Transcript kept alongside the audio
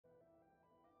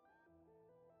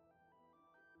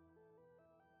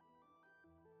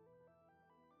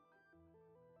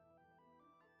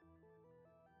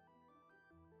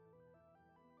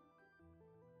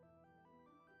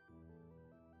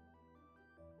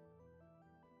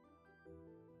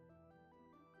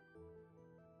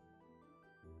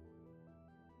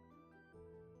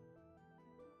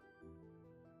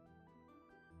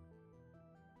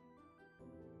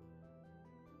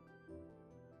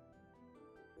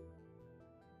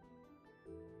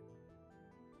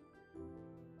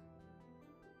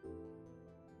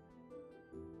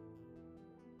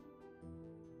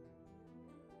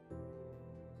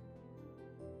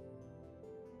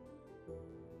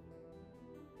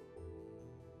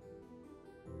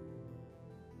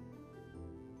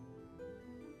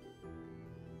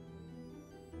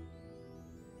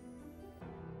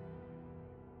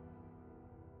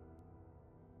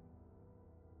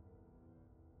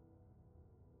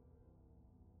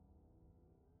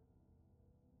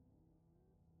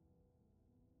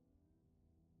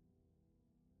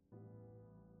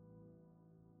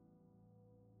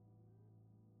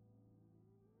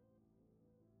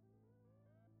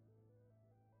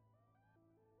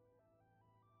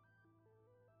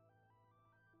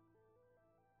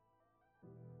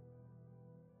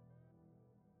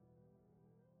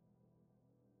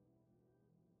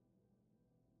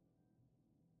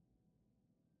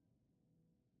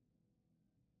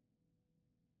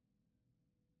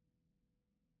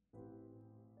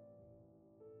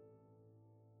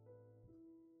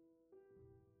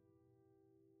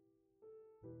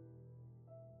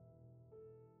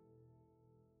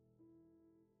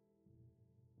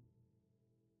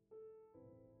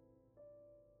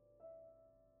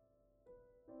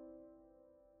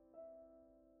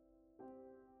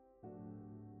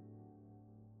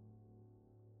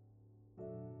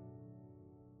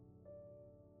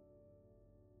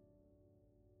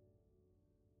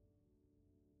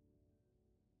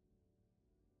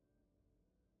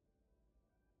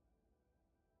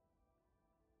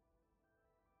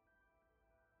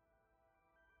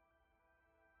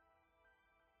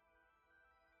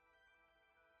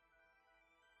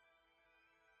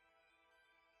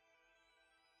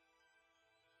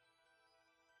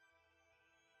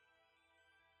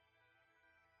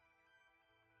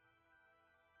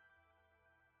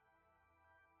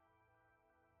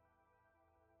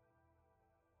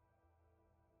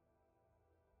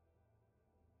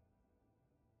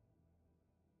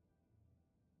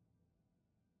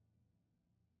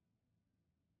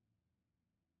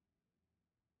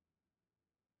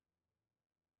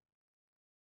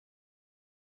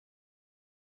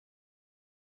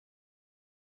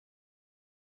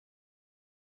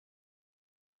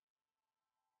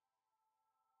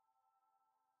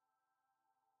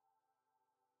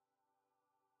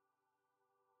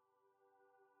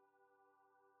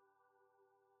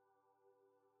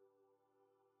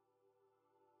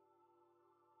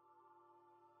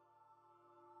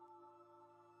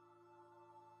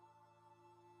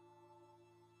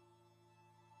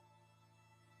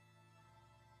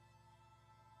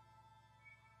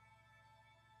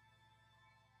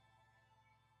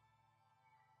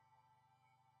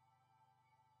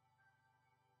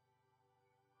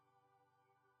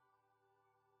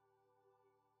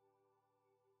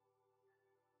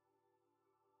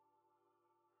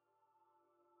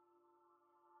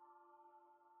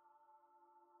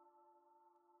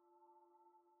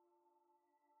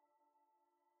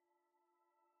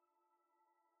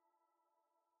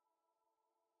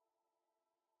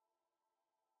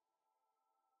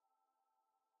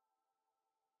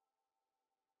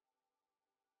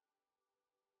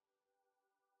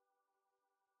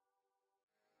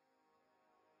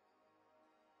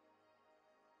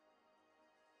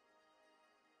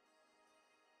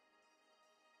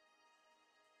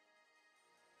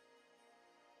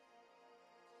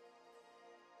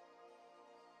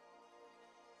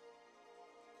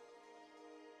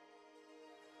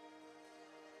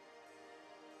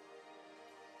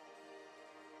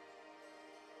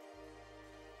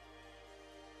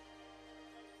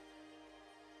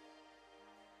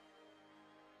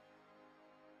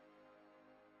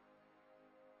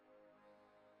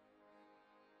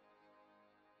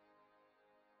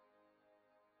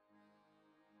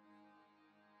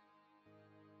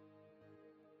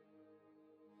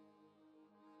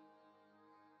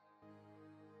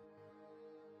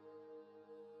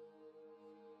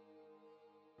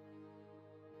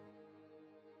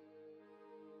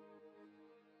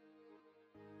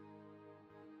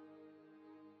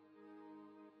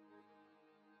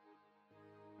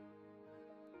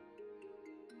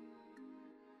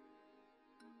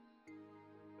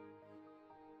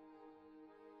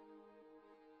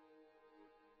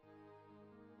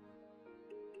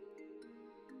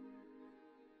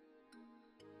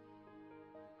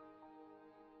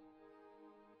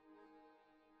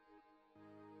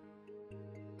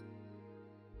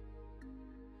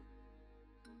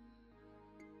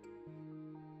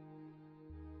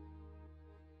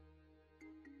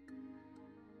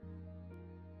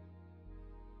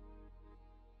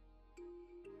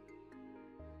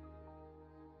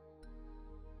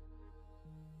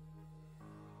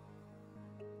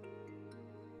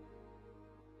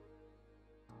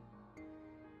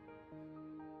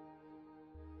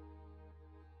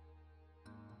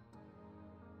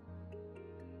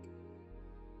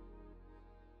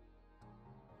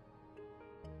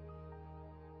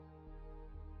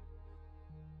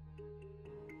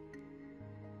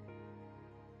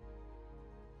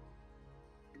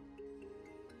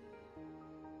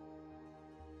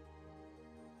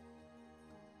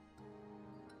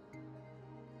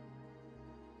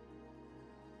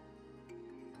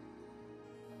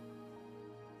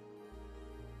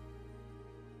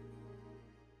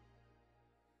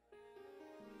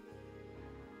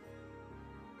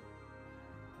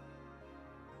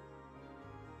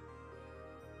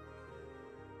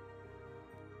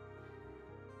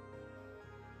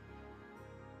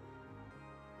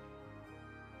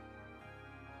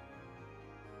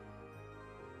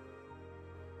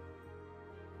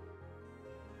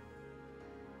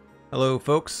Hello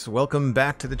folks, welcome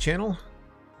back to the channel.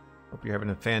 Hope you're having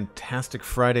a fantastic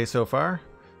Friday so far.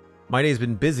 My day's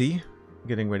been busy.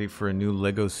 getting ready for a new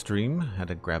Lego stream. Had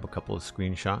to grab a couple of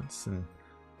screenshots and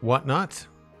whatnot.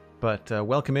 But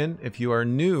welcome in. If you are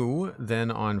new, then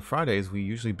on Fridays we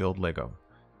usually build Lego.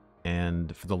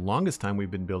 And for the longest time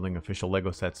we've been building official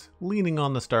Lego sets, leaning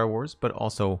on the Star Wars, but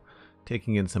also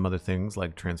taking in some other things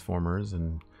like Transformers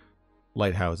and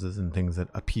lighthouses and things that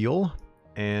appeal.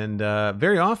 And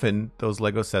very often those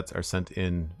Lego sets are sent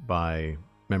in by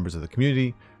members of the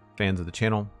community, fans of the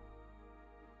channel.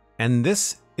 And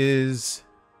this is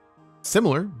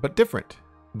similar but different.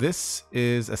 This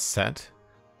is a set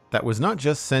that was not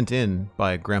just sent in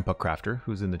by GrandpaCrafter,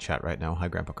 who's in the chat right now. Hi,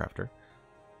 GrandpaCrafter.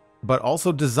 But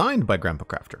also designed by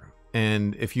GrandpaCrafter.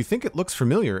 And if you think it looks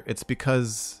familiar, it's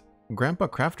because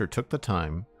GrandpaCrafter took the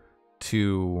time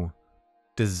to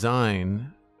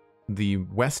design the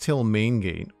Westhill Main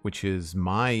Gate, which is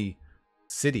my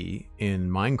city in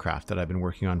Minecraft that I've been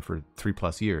working on for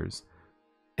 3+ years,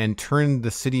 and turned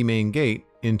the city main gate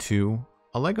into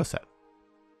a Lego set.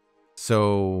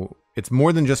 So it's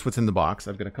more than just what's in the box.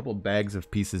 I've got a couple of bags of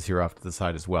pieces here off to the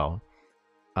side as well.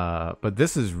 But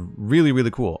this is really,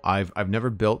 really cool. I've never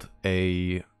built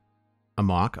a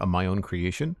MOC, my own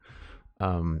creation,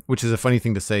 which is a funny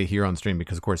thing to say here on stream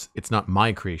because, of course, it's not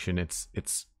my creation. It's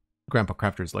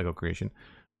GrandpaCrafter's Lego creation,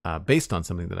 based on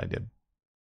something that I did.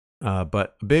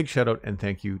 But a big shout out and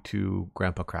thank you to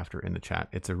GrandpaCrafter in the chat.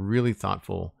 It's a really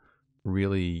thoughtful,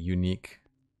 really unique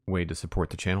way to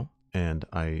support the channel, and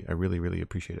I really, really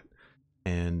appreciate it.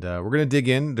 And we're going to dig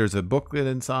in. There's a booklet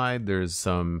inside. There's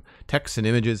some text and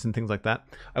images and things like that.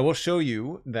 I will show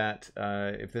you that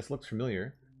if this looks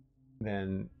familiar,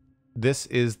 then this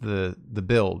is the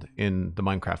build in the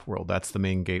Minecraft world. That's the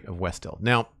main gate of Westhill.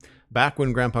 Now, back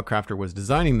when GrandpaCrafter was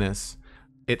designing this,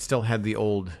 it still had the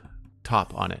old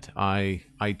top on it. I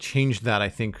changed that, I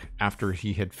think, after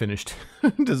he had finished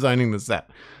designing the set.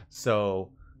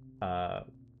 So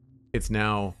it's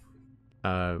now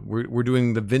we're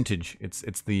doing the vintage.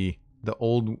 It's the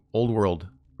old world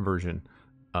version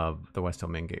of the Westhill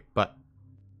Main Gate. But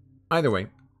either way,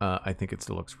 I think it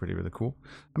still looks really cool.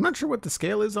 I'm not sure what the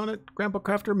scale is on it,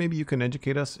 GrandpaCrafter. Maybe you can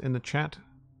educate us in the chat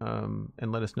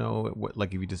and let us know what,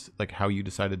 like, if you just like how you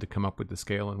decided to come up with the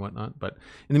scale and whatnot. But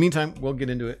in the meantime, we'll get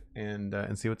into it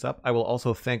and see what's up. I will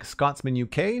also thank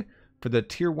ScotsmanUK for the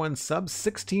tier 1 sub,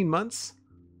 16 months.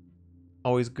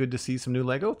 Always good to see some new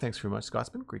Lego. Thanks very much,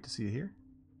 Scotsman. Great to see you here.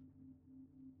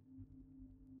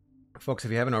 Folks,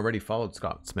 if you haven't already followed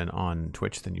Scotsman on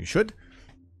Twitch, then you should.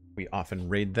 We often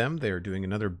raid them. They are doing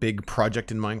another big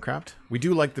project in Minecraft. We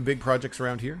do like the big projects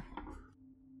around here.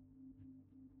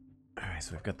 All right,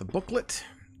 so we've got the booklet,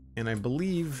 and I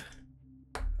believe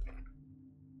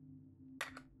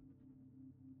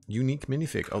unique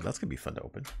minifig. Oh, that's gonna be fun to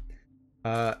open.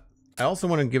 I also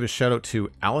want to give a shout out to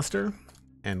Alistair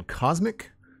and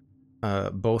Cosmic.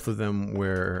 Both of them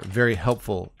were very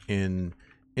helpful in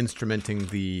instrumenting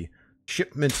the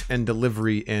shipment and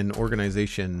delivery and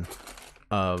organization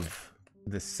of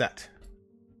this set.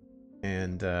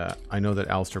 And I know that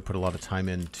Alistair put a lot of time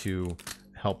in to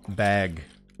help bag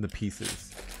the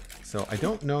pieces. So I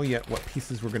don't know yet what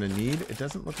pieces we're going to need. It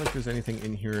doesn't look like there's anything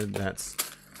in here that's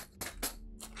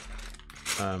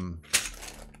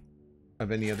of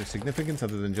any other significance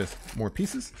other than just more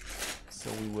pieces.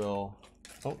 So we will...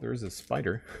 Oh, there is a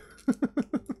spider.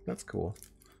 That's cool.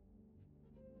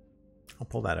 I'll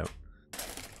pull that out.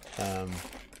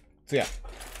 So yeah,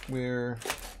 we'll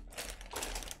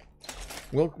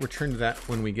return to that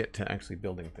when we get to actually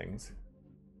building things.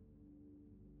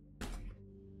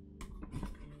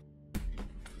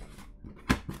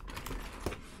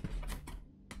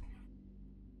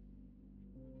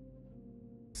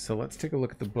 So let's take a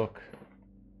look at the book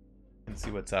and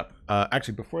see what's up.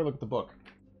 Actually, before I look at the book,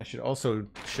 I should also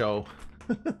show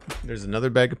there's another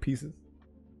bag of pieces.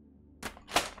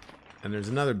 And there's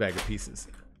another bag of pieces.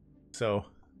 So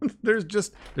there's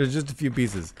just a few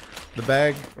pieces. The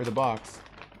bag or the box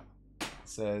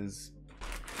says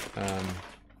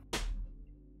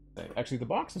actually the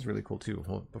box is really cool too.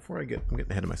 Hold on, before I'm getting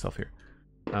ahead of myself here.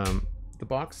 The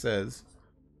box says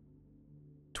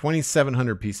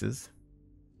 2,700 pieces,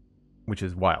 which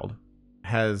is wild.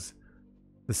 Has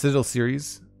the Citadel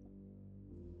series,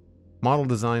 model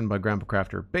designed by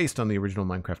GrandpaCrafter, based on the original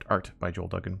Minecraft art by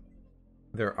Duggan.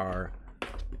 There are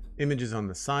images on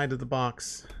the side of the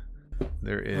box.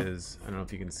 There is, I don't know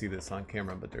if you can see this on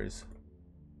camera, but there's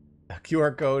a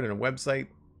QR code and a website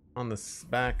on the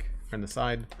back and the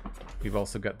side. We've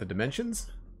also got the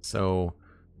dimensions. So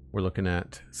we're looking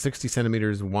at 60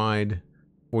 centimeters wide,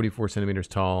 44 centimeters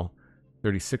tall,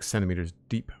 36 centimeters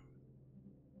deep,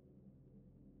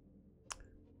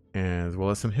 as well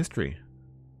as some history.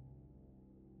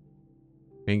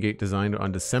 Main Gate designed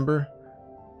on December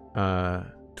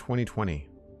 2020.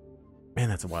 Man,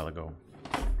 that's a while ago.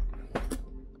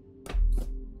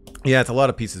 Yeah, it's a lot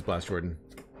of pieces, Blast Jordan.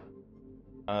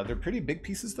 They're pretty big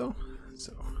pieces, though.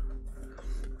 So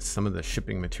some of the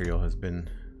shipping material has been,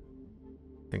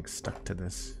 I think, stuck to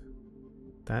this.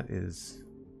 That is...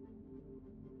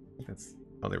 That's...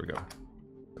 Oh, there we go.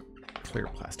 Clear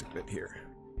plastic bit here.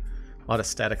 A lot of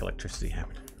static electricity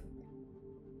happening.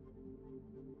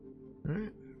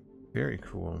 Alright. Very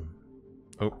cool.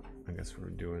 Oh, I guess we're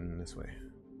doing this way.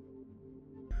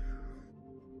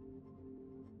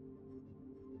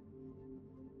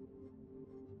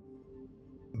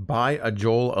 Buy a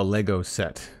Joel a Lego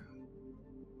set.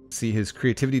 See his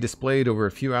creativity displayed over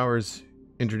a few hours.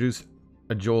 Introduce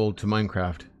a Joel to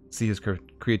Minecraft. See his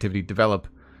creativity develop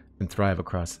and thrive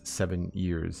across 7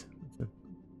 years. That's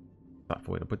a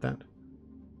thoughtful way to put that.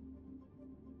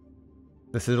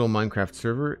 The Citadel Minecraft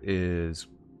server is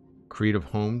creative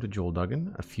home to Joel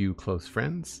Duggan, a few close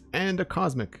friends, and a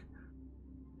cosmic.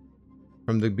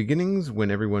 From the beginnings,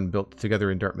 when everyone built together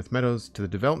in Dartmouth Meadows, to the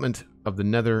development of the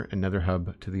Nether and Nether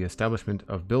Hub, to the establishment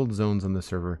of build zones on the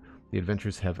server, the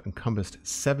adventures have encompassed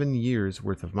 7 years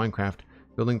worth of Minecraft,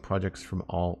 building projects from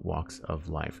all walks of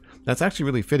life. That's actually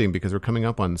really fitting because we're coming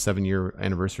up on the 7-year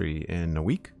anniversary in a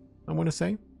week, I want to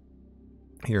say,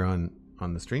 here on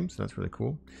the stream, so that's really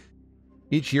cool.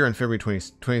 Each year on February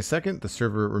 22nd, the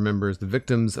server remembers the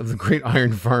victims of the Great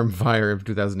Iron Farm Fire of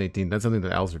 2018. That's something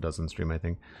that Alzer does on stream, I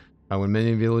think. When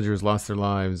many villagers lost their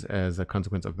lives as a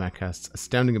consequence of Macast's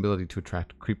astounding ability to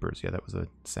attract creepers. Yeah, that was a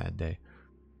sad day.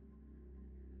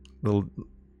 Little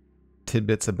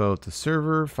tidbits about the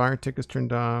server. Fire tickets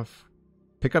turned off.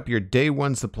 Pick up your day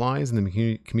one supplies in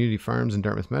the community farms in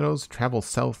Dartmouth Meadows. Travel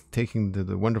south, taking to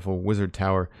the wonderful Wizard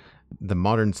Tower, the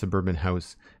modern suburban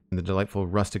house, and the delightful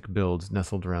rustic builds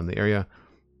nestled around the area.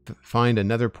 Find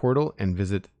another portal and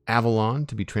visit Avalon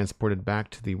to be transported back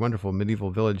to the wonderful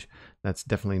medieval village. That's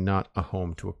definitely not a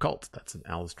home to a cult. That's an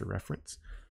Alistair reference.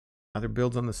 Other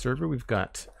builds on the server, we've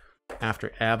got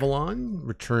After Avalon,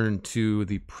 return to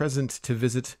the present to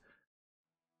visit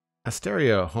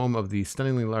Asteria, home of the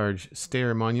stunningly large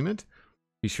Stair Monument.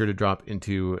 Be sure to drop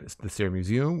into the Stair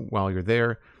Museum while you're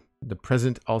there. The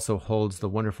present also holds the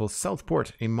wonderful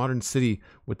Southport, a modern city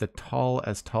with the tall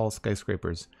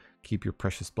skyscrapers. Keep your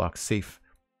precious blocks safe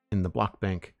in the block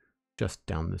bank just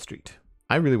down the street.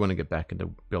 I really want to get back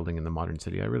into building in the modern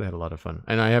city. I really had a lot of fun.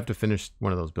 And I have to finish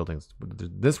one of those buildings.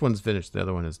 This one's finished. The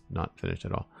other one is not finished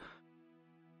at all.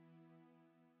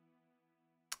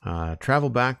 Travel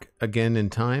back again in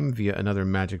time via another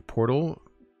magic portal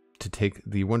to take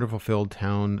the wonder-filled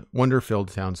town,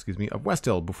 of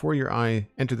Westhill. Before your eye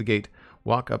enter the gate,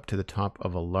 walk up to the top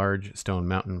of a large stone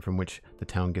mountain from which the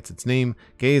town gets its name.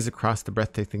 Gaze across the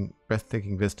breathtaking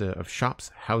vista of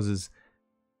shops, houses,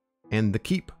 and the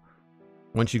keep.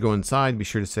 Once you go inside, be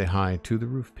sure to say hi to the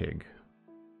roof pig.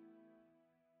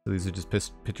 So these are just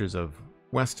pictures of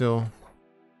Westhill,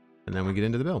 and then we get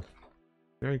into the build.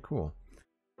 Very cool.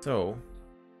 So,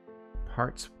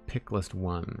 parts pick list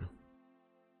 1.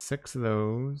 6 of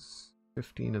those,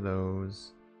 15 of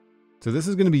those. So this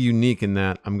is going to be unique in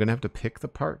that I'm going to have to pick the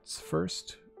parts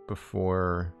first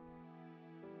before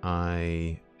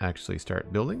I actually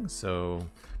start building. So,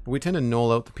 but we tend to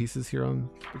null out the pieces here on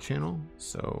the channel,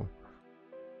 so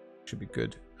should be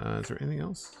good. Is there anything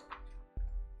else?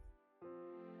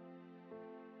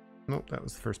 Nope, that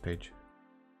was the first page.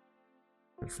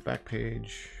 That's the back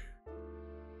page.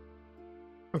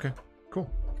 Okay, cool.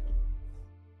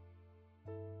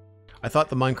 I thought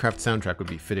the Minecraft soundtrack would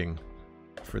be fitting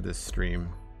for this stream.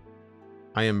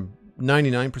 I am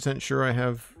 99% sure I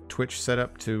have Twitch set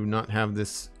up to not have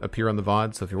this appear on the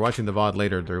VOD, so if you're watching the VOD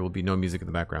later, there will be no music in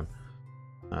the background.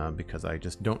 Because I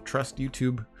just don't trust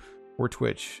YouTube or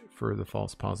Twitch for the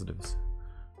false positives.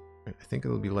 I think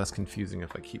it'll be less confusing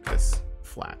if I keep this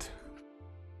flat.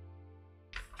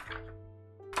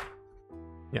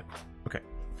 Yeah, okay.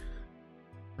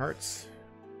 Parts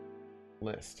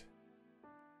list.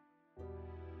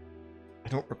 I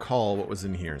don't recall what was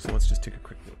in here, so let's just take a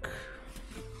quick look.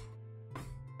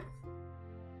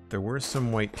 There were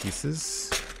some white pieces.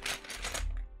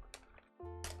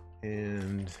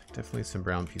 And definitely some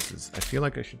brown pieces. I feel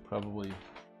like I should probably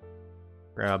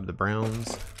grab the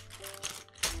browns.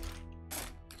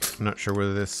 I'm not sure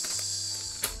whether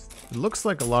this... It looks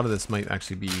like a lot of this might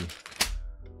actually be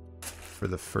for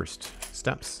the first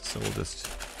steps, so we'll just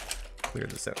clear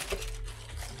this out.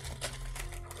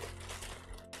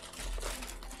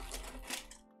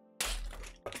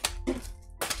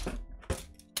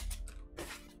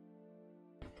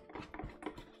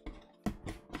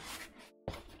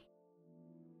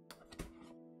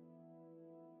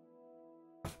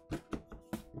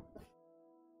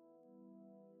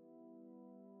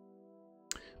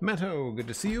 Matto, good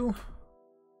to see you.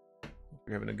 Hope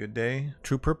you're having a good day.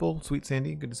 True Purple,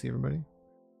 SweetSandi, good to see everybody.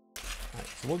 Alright,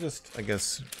 so we'll just, I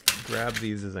guess, grab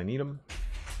these as I need them.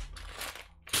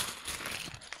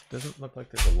 Doesn't look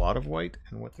like there's a lot of white,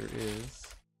 and what there is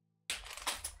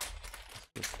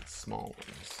just the small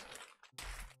ones.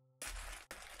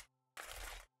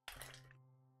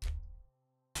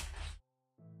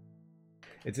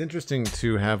 It's interesting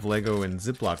to have Lego in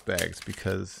Ziploc bags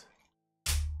because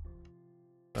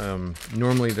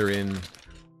normally they're in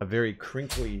a very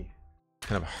crinkly,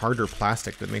 kind of harder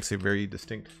plastic that makes a very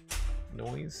distinct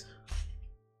noise.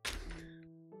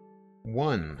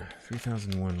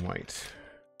 3001 white.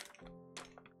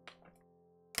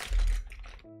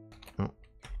 Oh.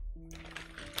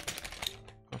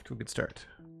 Off to a good start.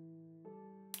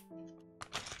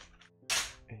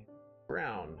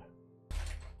 Brown.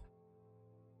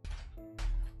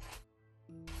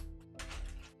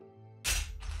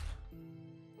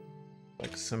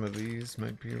 Like some of these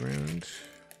might be around.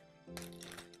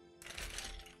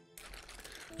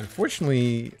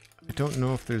 Unfortunately, I don't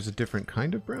know if there's a different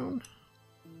kind of brown.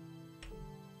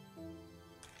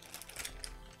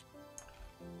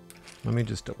 Let me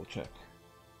just double check.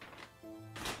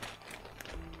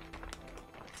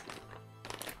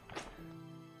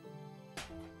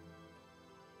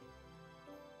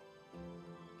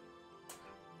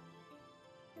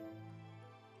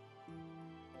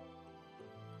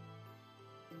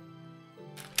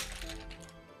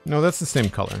 No, that's the same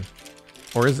color.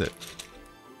 Or is it?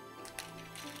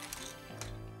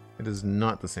 It is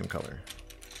not the same color.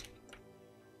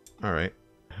 Alright.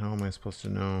 How am I supposed to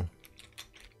know?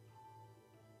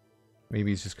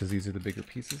 Maybe it's just because these are the bigger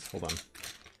pieces? Hold on.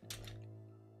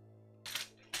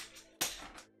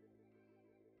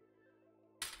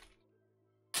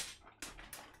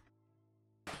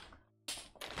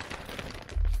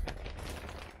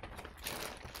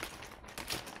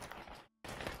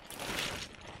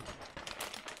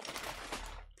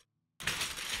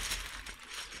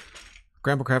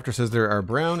 GrandpaCrafter says there are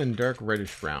brown and dark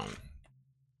reddish brown.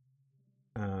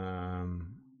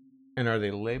 And are they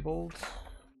labeled?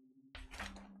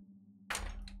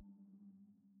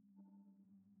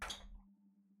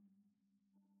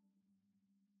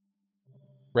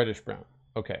 Reddish brown.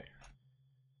 Okay.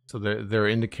 So they're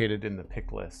indicated in the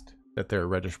pick list that they're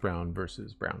reddish brown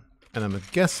versus brown. And I'm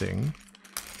guessing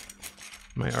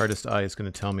my artist eye is going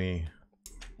to tell me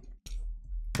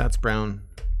that's brown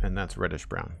and that's reddish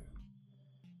brown.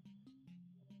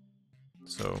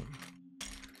 So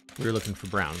we're looking for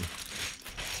brown.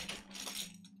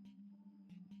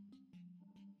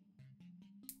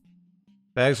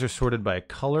 Bags are sorted by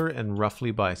color and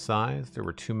roughly by size. There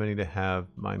were too many to have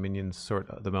my minions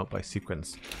sort them out by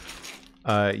sequence.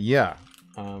 Yeah.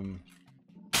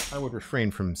 I would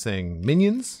refrain from saying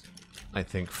minions. I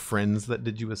think friends that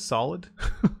did you a solid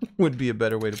would be a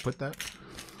better way to put that.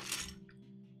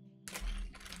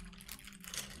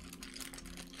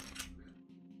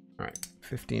 All right,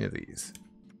 15 of these.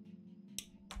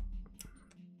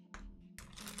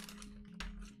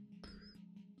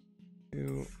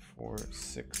 Two, 4,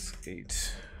 6,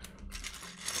 8.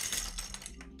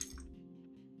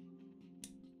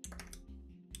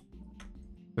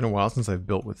 Been a while since I've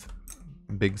built with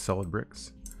big solid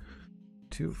bricks.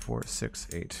 2, 4, 6,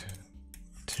 8,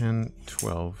 10,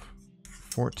 12,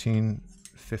 14,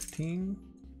 15.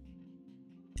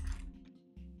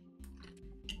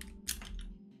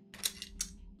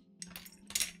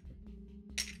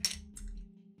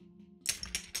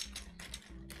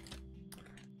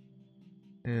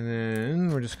 And then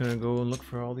we're just gonna go and look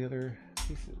for all the other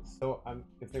pieces. So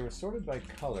if they were sorted by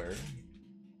color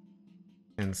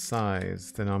and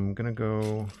size, then I'm gonna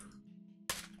go.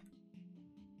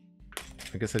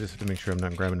 I guess I just have to make sure I'm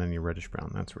not grabbing any reddish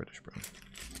brown. That's reddish brown.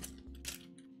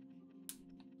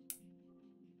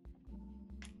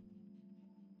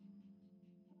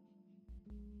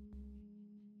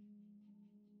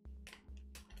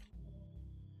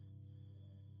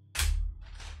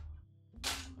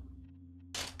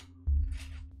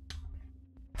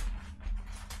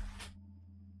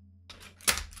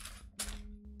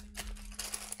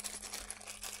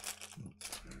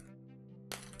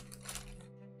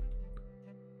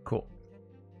 Cool.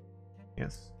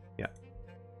 Yes. Yeah.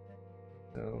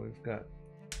 So we've got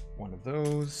one of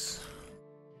those.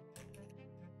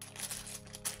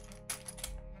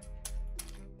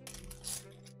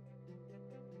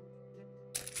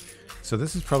 So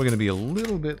this is probably going to be a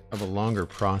little bit of a longer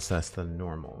process than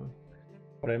normal.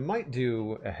 What I might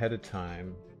do ahead of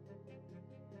time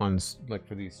on, like,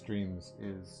 for these streams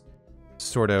is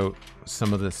sort out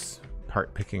some of this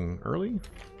part picking early.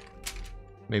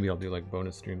 Maybe I'll do like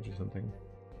bonus streams or something.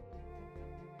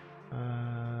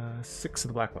 6 of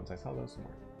the black ones. I saw those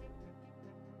somewhere.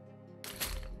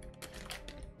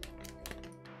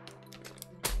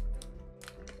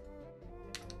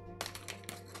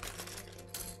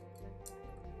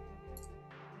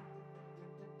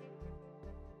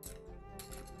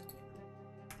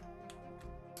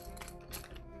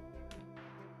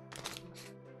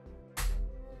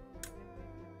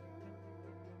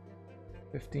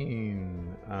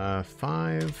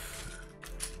 Five.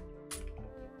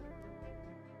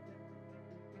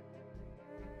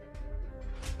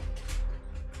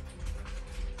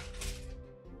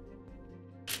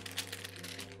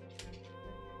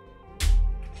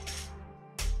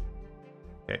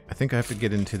 Okay, I think I have to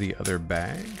get into the other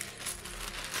bag.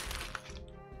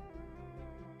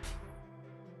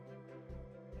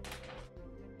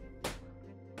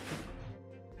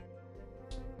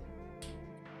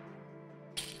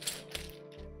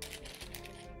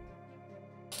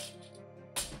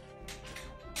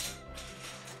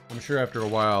 I'm sure after a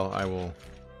while I will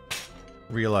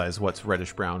realize what's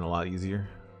reddish brown a lot easier.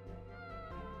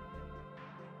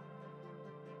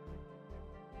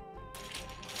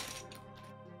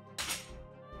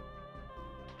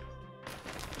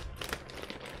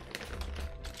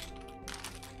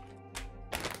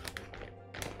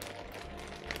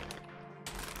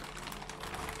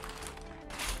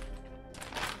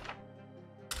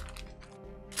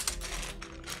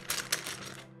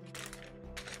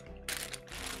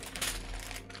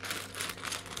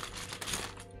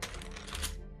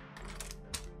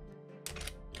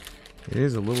 It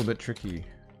is a little bit tricky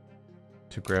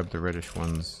to grab the reddish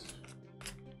ones.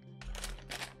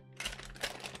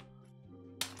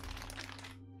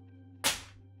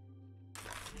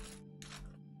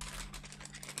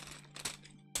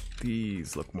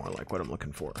 These look more like what I'm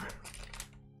looking for.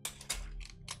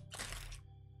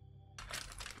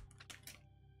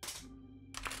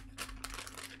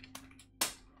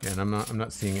 And I'm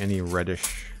not seeing any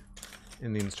reddish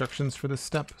in the instructions for this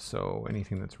step, so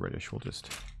anything that's reddish will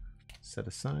just set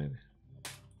aside.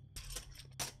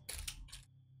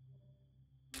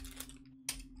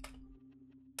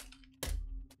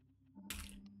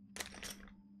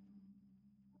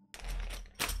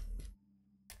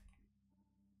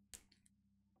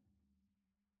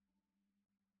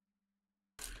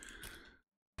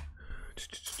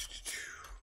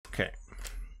 Okay,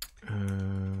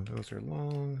 those are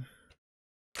long.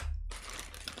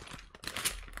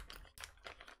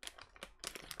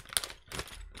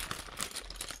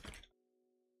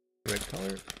 Red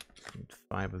color. Need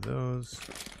 5 of those.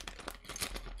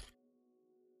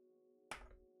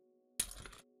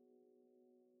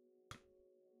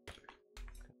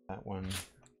 That one.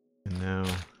 And now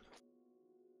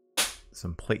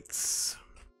some plates.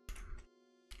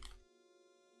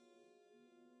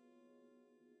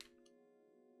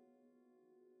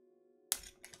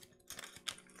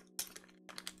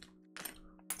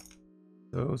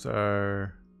 Those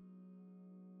are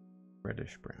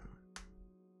reddish brown.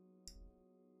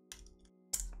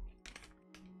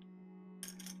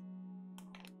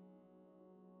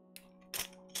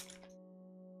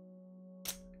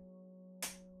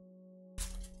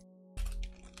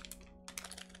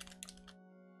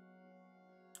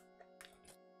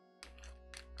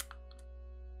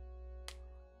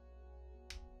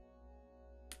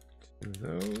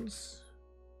 Those.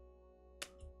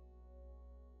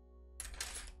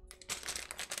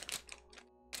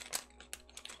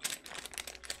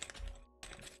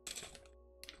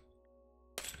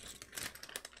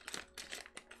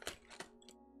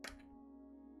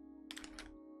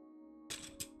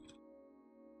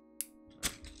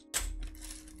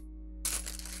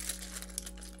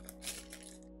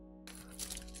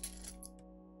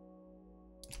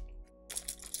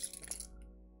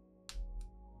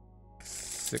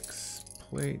 Six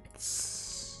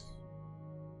plates.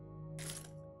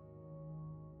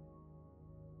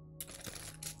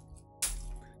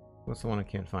 What's the one I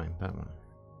can't find? That one.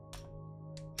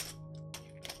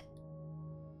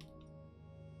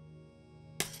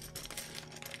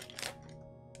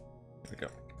 There we go.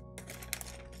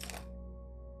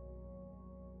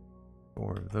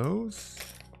 4 of those.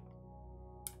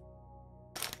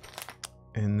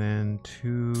 And then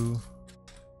 2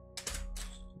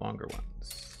 longer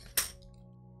ones.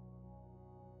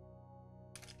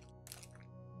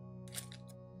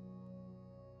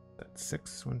 That's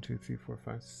 6. 1, 2, 3, 4,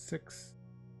 5, 6.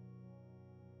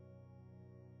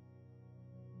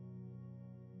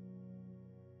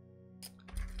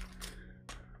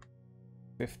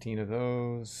 $15 of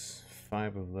those,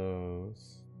 5 of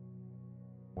those,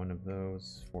 1 of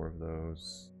those, 4 of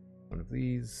those, 1 of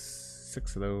these,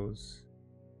 6 of those,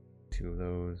 2 2 of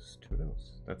those, 2 of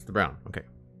those. That's the brown. Okay.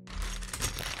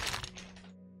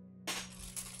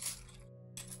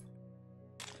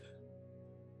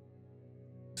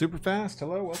 Super fast.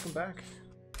 Hello, welcome back.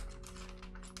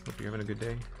 Hope you're having a good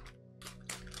day.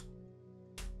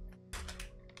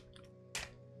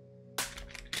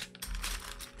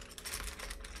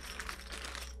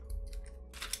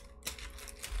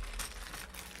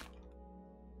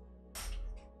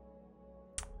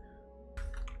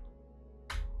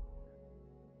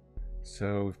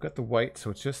 So we've got the white,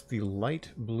 so it's just the light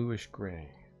bluish gray.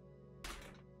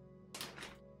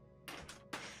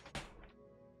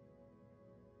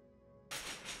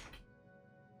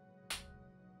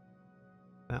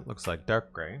 That looks like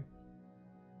dark gray.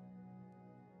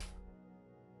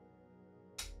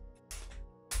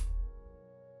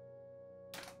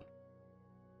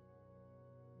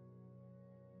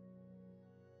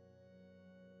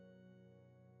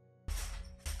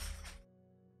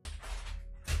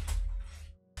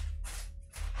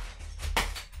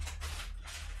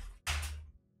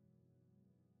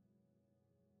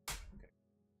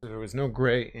 There was no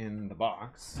gray in the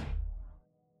box.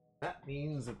 That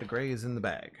means that the gray is in the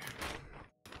bag.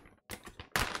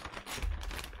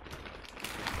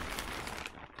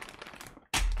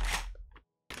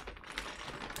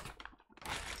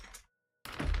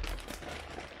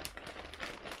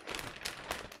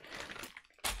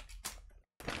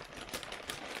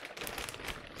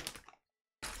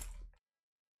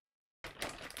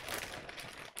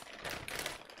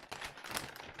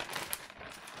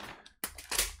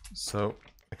 So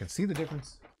I can see the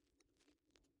difference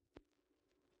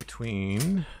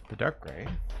between the dark gray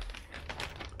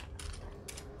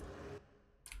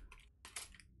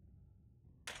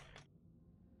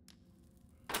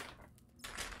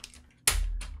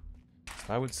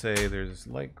I would say there's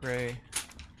light gray.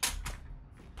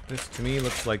 This to me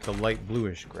looks like the light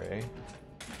bluish gray,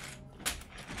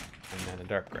 and then a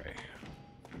dark gray.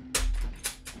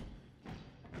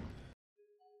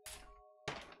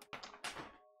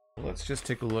 Let's just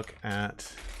take a look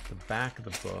at the back of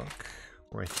the book,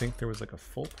 where I think there was like a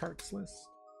full parts list.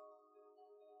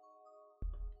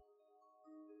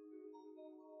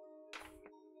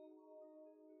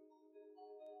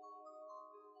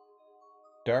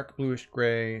 Dark bluish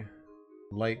gray,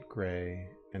 light gray,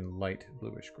 and light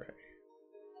bluish gray.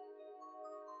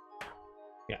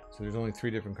 Yeah, so there's only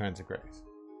 3 different kinds of grays.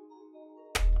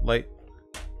 Light,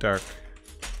 dark,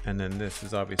 and then this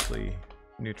is obviously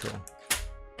neutral.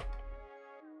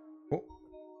 Oh.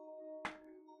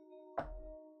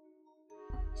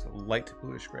 So light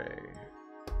bluish gray.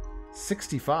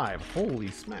 65,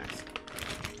 holy smacks.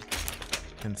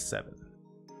 And 7.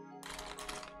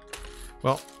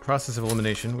 Well, process of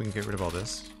elimination, we can get rid of all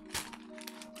this.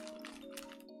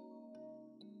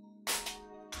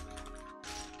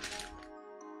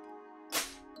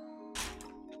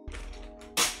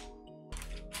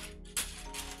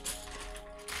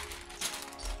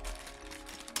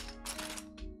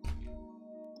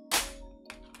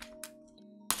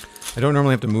 I don't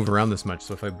normally have to move around this much,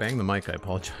 so if I bang the mic, I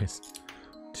apologize.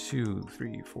 2,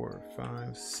 3, 4,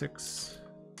 5, 6,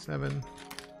 7.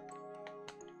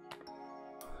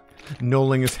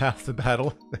 Knolling is half the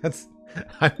battle. That's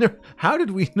I've never. How did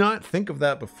we not think of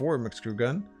that before,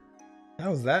 McScrewgunn?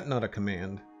 How is that not a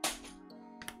command?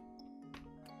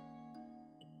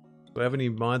 Do I have any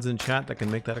mods in chat that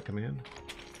can make that a command?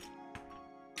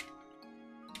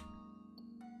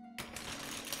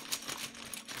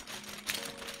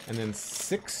 And then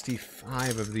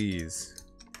 65 of these.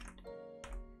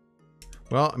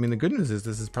 Well, I mean, the good news is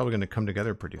this is probably going to come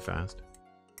together pretty fast.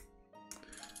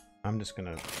 I'm just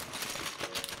going to...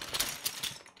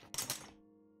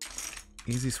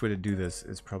 Easiest way to do this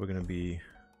is probably going to be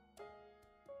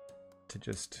to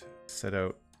just set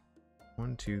out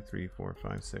 1, 2, 3, 4,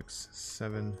 5, 6,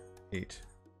 7, 8,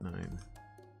 9,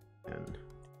 10.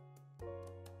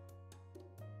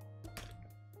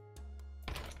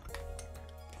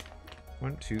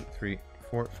 One, 2, 3,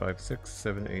 4, 5, 6,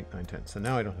 7, 8, 9, 10. So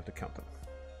now I don't have to count them.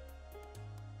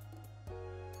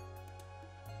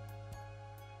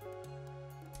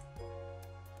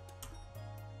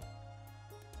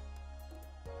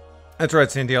 That's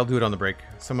right, Sandy. I'll do it on the break.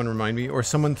 Someone remind me, or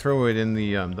someone throw it in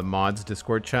the mods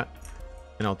Discord chat,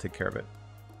 and I'll take care of it.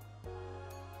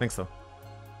 Thanks, though.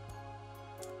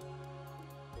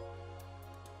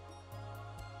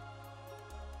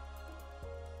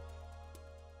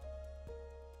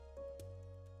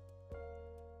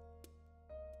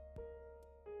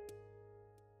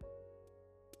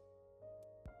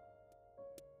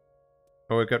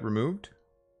 Oh, it got removed?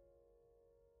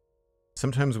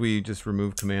 Sometimes we just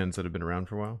remove commands that have been around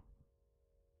for a while.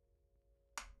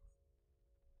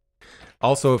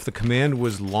 Also, if the command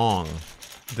was long,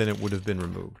 then it would have been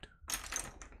removed.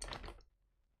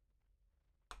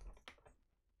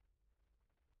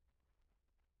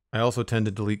 I also tend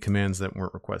to delete commands that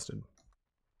weren't requested.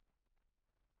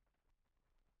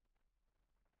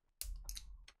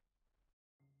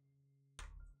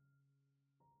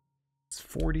 It's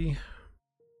 40.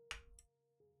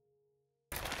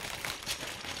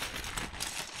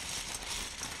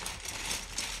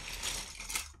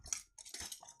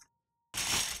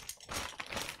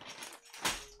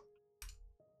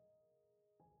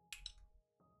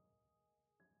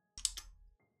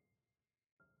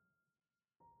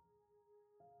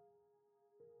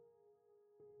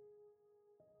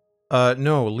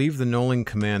 No, leave the knolling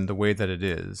command the way that it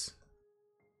is.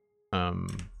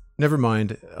 Never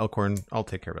mind, Elkhorn, I'll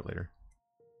take care of it later.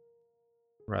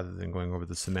 Rather than going over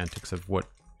the semantics of what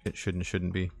it should and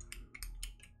shouldn't be.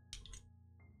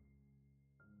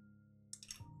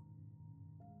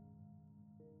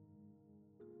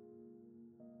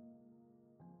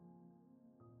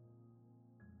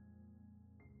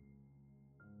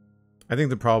 I think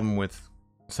the problem with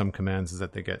some commands is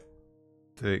that they get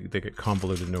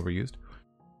convoluted and overused.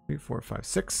 3, 4, 5,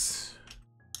 6.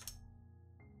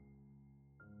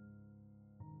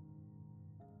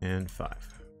 And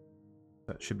 5.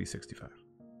 That should be 65.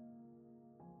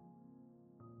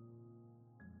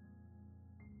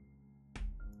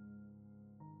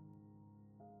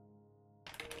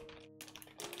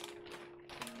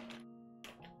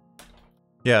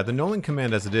 Yeah, the knolling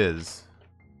command as it is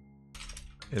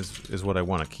what I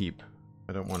want to keep.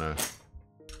 I don't want to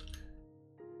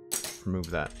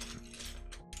remove that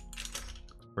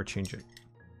or change it.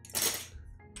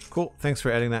 Cool. Thanks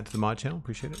for adding that to the mod channel.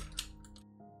 Appreciate it.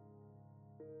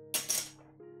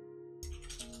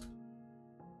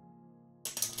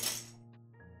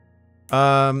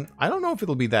 I don't know if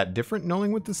it'll be that different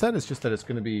knolling with the set. It's just that it's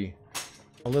going to be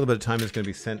a little bit of time is going to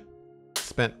be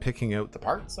spent picking out the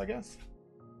parts, I guess.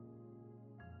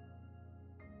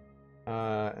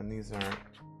 And these aren't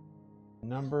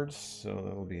numbered, so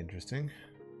that'll be interesting.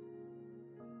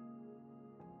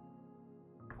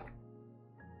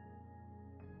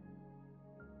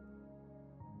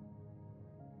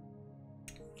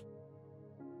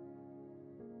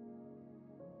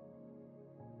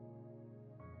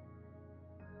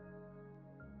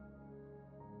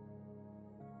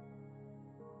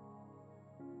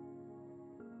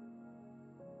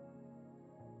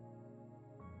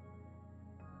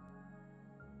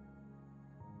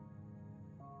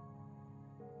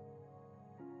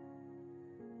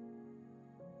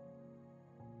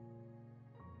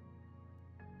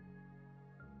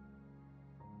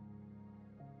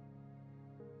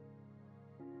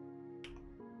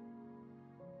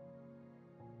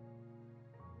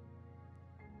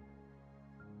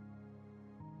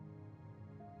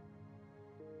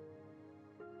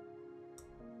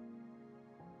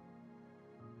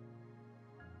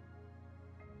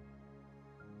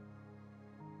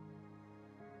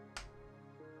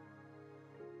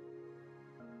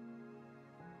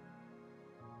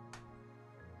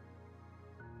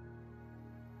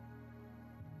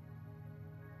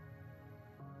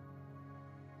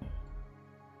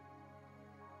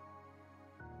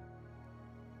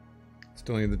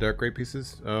 Still need the dark gray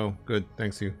pieces? Oh, good.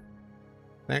 Thanks, you.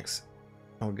 Thanks.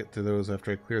 I'll get to those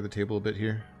after I clear the table a bit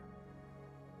here.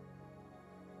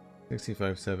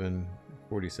 65, 7,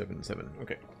 47, 7.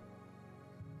 Okay.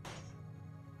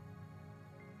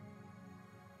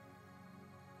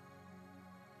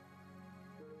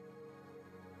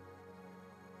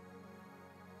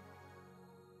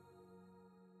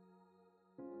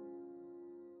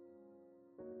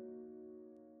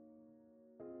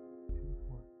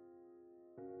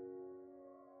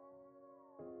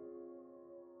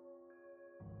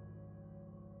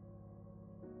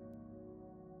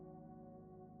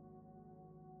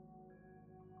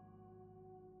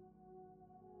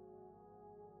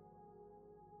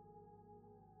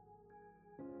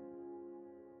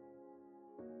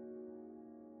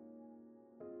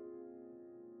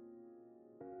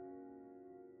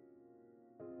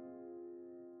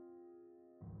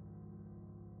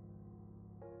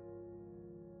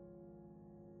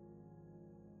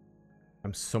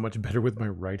 I'm so much better with my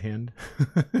right hand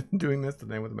doing this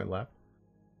than I am with my left.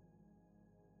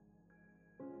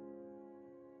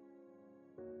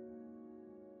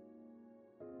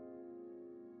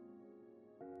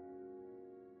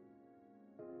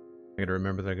 I gotta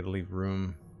remember that I gotta leave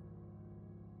room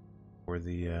for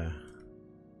the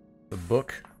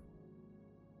book.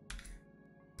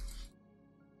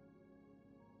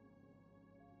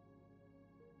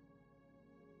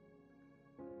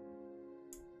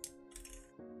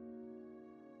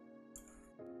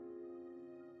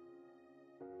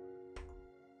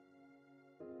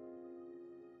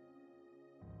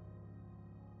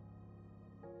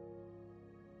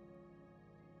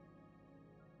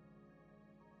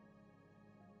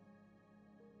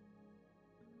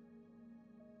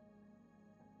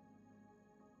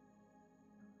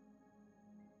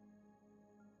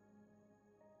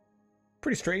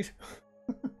 Pretty straight.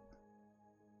 We're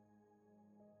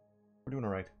doing all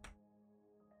right.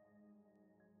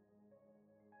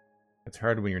 It's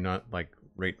hard when you're not like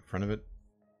right in front of it.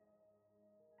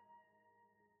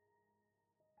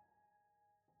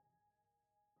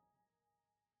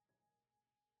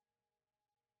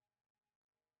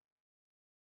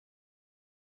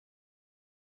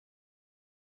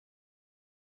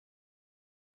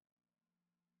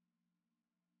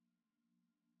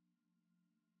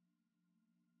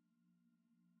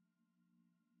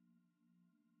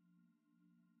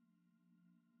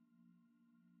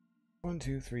 One,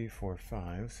 two, three, four,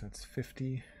 five. So that's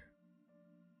 50.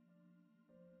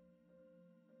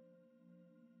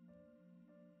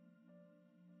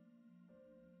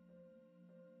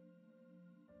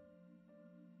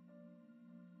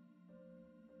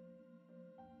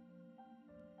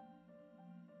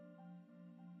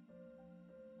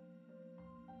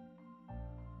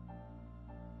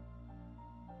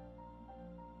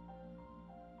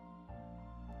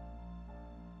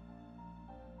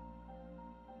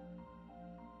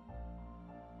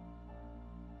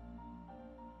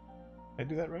 Did I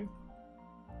do that right?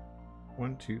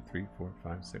 1, 2, 3, 4,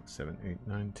 5, 6, 7, 8,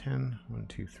 9, 10. 1,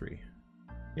 2, 3.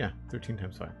 Yeah, 13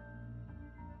 times 5.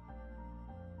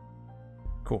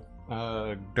 Cool.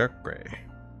 Dark gray.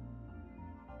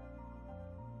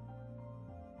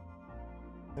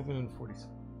 7 and 47.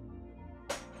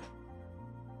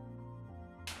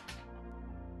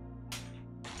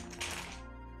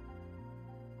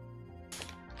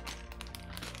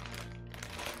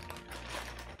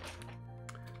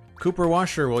 Cooper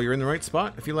Washer, well, you're in the right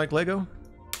spot if you like Lego.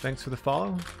 Thanks for the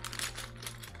follow.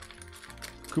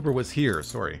 Cooper was here,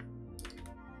 sorry.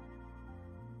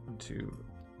 1, 2,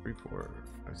 3, 4,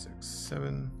 5, 6,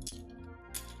 7.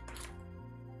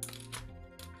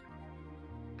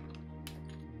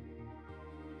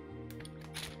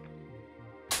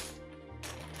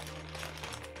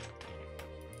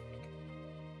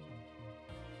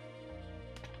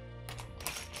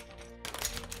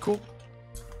 Cool.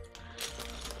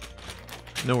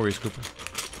 No worries, Cooper.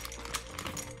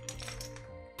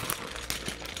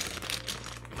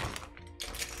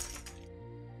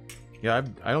 Yeah,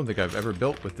 I don't think I've ever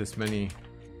built with this many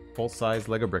full-size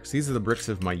Lego bricks. These are the bricks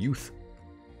of my youth.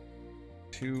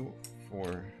 2,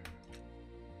 4,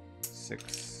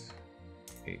 6,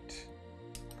 8,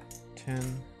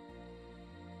 10.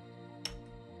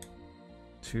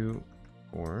 2,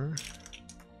 4,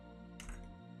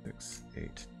 6,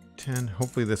 8, 10.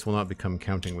 Hopefully this will not become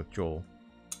counting with Joel.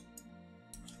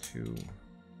 2,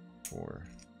 4,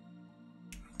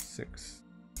 6,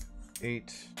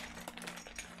 8.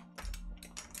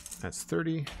 That's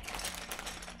 30.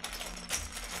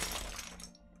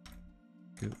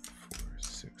 2, 4,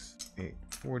 6, 8,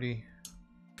 40.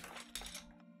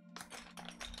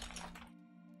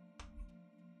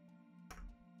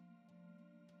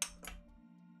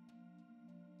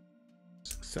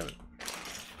 7.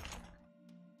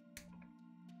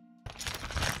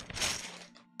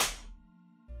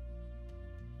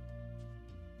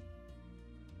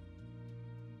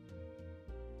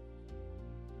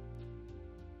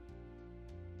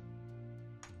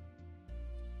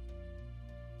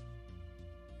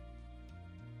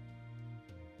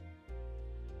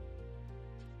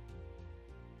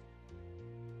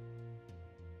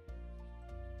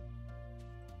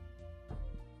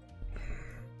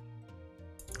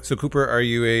 So Cooper, are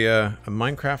you a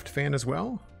Minecraft fan as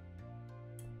well?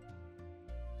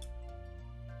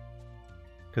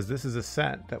 Because this is a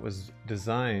set that was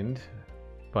designed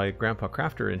by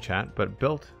GrandpaCrafter in chat, but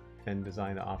built and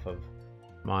designed off of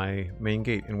my main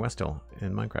gate in Westhill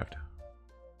in Minecraft.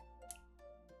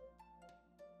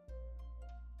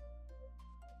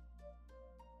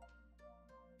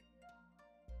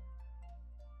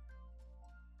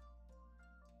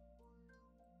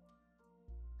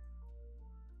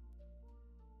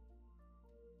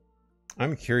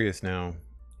 I'm curious now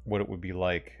what it would be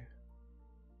like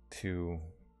to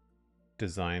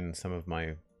design some of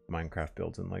my Minecraft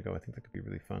builds in Lego. I think that could be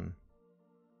really fun.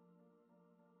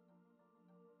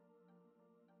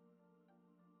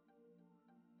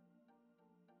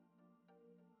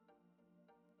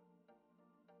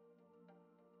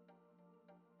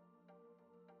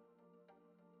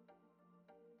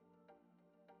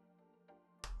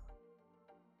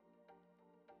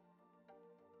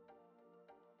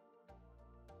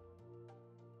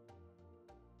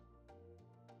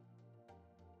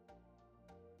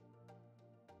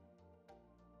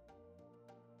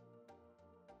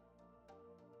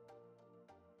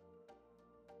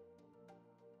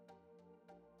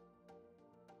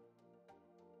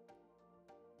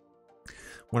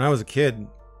 When I was a kid,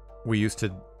 We used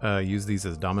to use these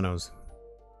as dominoes.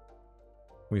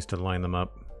 We used to line them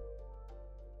up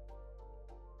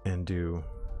and do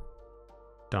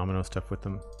domino stuff with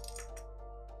them.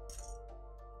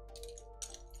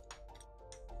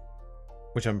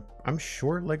 Which I'm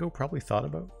sure Lego probably thought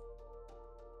about.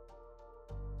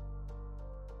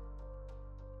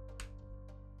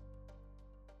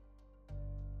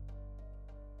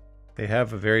 They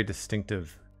have a very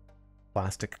distinctive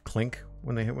plastic clink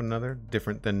when they hit one another,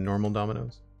 different than normal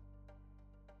dominoes.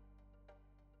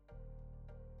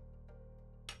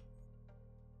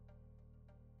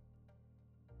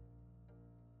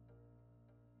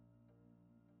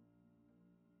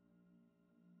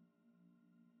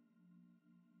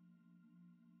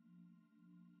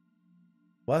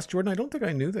 Last Jordan, I don't think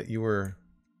I knew that you were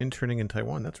interning in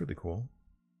Taiwan. That's really cool.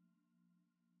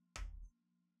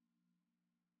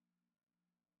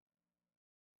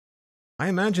 I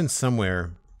imagine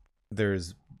somewhere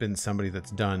there's been somebody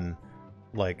that's done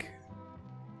like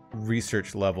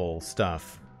research level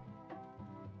stuff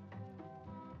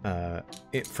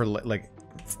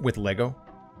with Lego,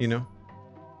 you know?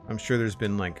 I'm sure there's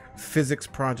been like physics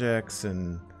projects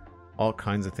and all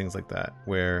kinds of things like that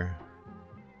where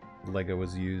Lego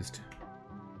was used.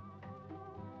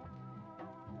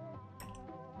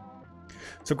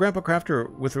 So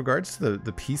GrandpaCrafter, with regards to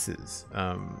the pieces,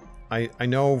 I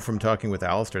know from talking with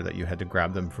Alistair that you had to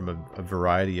grab them from a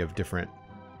variety of different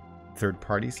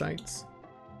third-party sites.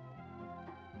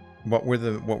 What were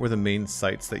the main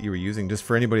sites that you were using? Just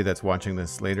for anybody that's watching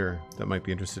this later that might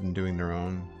be interested in doing their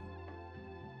own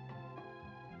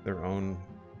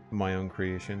my own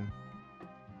creation.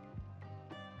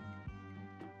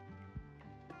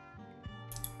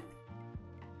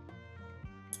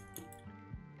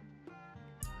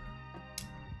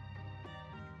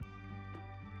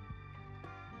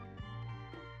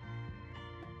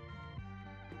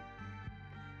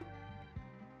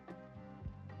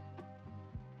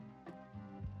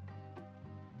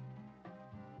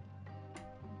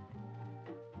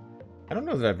 I don't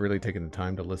know that I've really taken the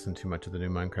time to listen to much of the new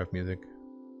Minecraft music.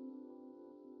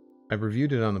 I've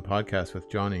reviewed it on the podcast with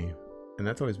Johnny, and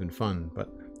that's always been fun, but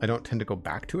I don't tend to go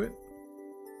back to it.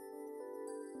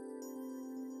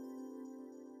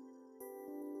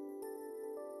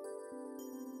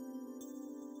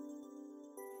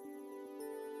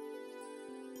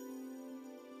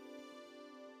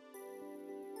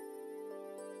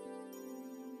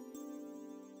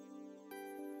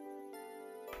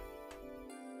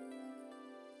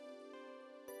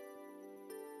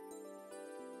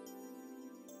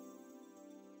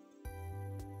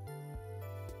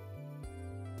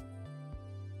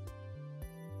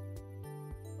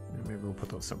 Maybe we'll put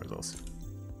those somewhere else.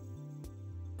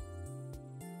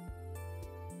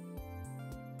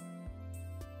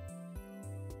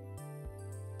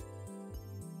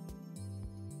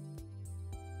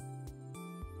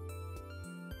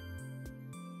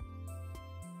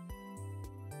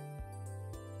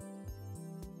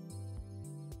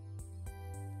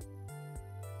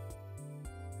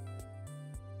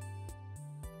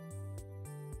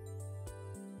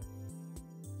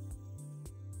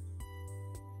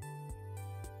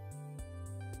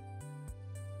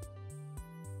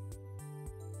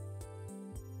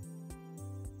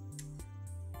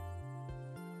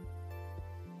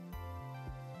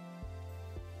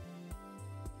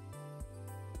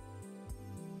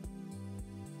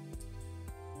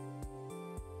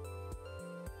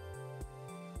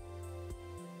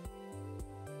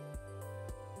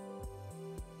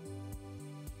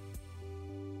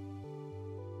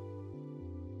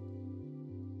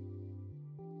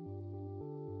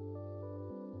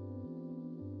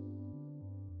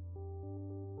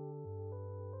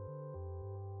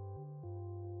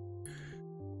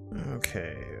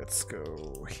 Okay, let's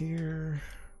go here.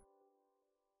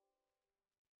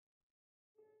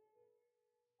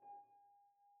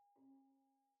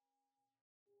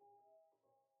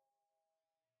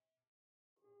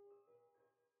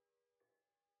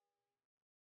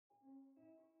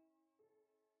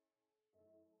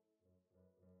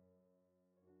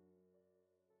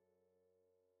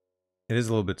 It is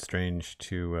a little bit strange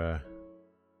to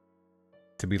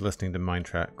be listening to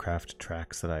Minecraft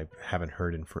tracks that I haven't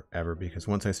heard in forever, because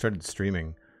once I started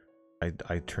streaming,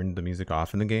 I turned the music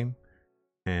off in the game,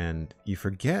 and you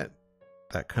forget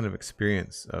that kind of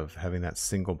experience of having that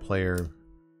single player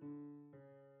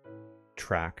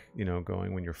track, you know,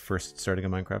 going when you're first starting a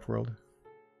Minecraft world.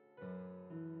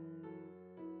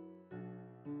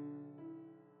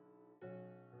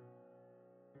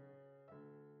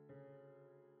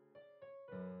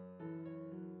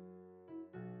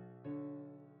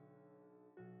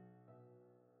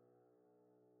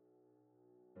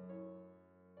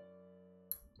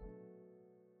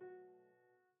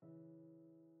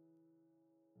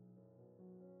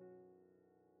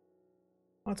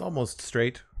 Well, it's almost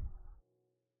straight.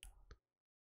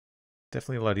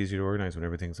 Definitely a lot easier to organize when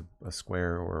everything's a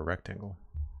square or a rectangle.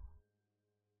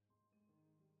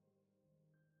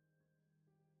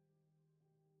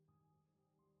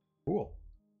 Cool.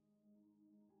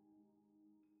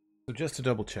 So just to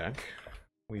double check,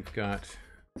 we've got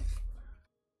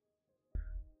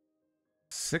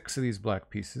 6 of these black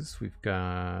pieces. We've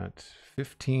got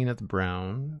 15 at the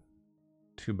brown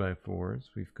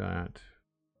 2x4s. We've got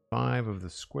 5 of the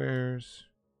squares.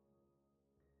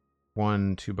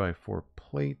 1 2x4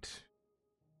 plate.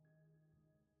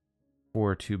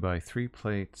 4 2x3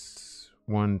 plates.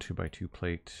 1 2x2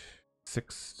 plate.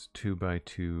 6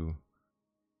 2x2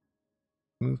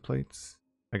 smooth plates.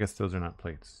 I guess those are not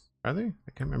plates. Are they?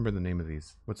 I can't remember the name of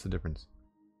these. What's the difference?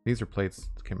 These are plates.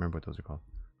 I can't remember what those are called.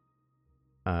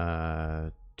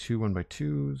 2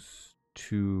 1x2s.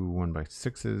 2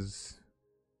 1x6s.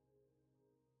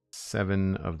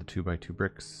 7 of the 2x2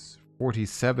 bricks.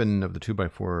 47 of the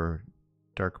 2x4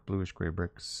 dark bluish gray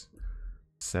bricks.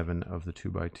 7 of the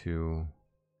 2x2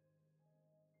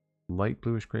 light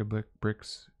bluish gray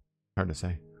bricks. Hard to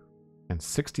say. And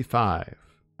 65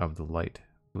 of the light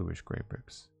bluish gray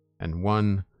bricks. And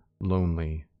 1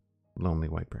 lonely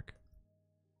white brick.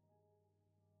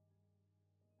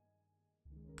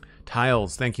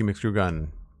 Tiles. Thank you, McScrewgunn.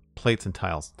 Plates and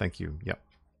tiles. Thank you. Yep.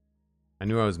 I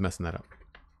knew I was messing that up.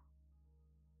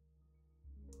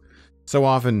 So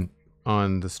often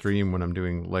on the stream when I'm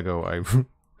doing Lego, I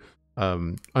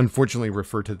unfortunately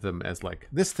refer to them as like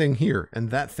this thing here and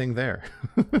that thing there.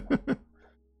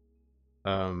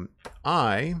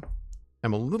 I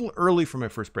am a little early for my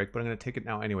first break, but I'm going to take it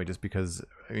now anyway, just because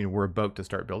I mean we're about to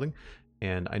start building,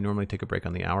 and I normally take a break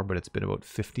on the hour, but it's been about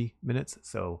 50 minutes,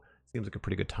 so it seems like a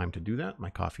pretty good time to do that.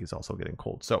 My coffee is also getting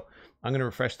cold, so I'm going to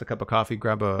refresh the cup of coffee,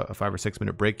 grab a 5 or 6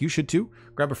 minute break. You should too.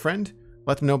 Grab a friend,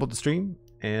 let them know about the stream,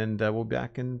 and we'll be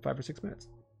back in 5 or 6 minutes.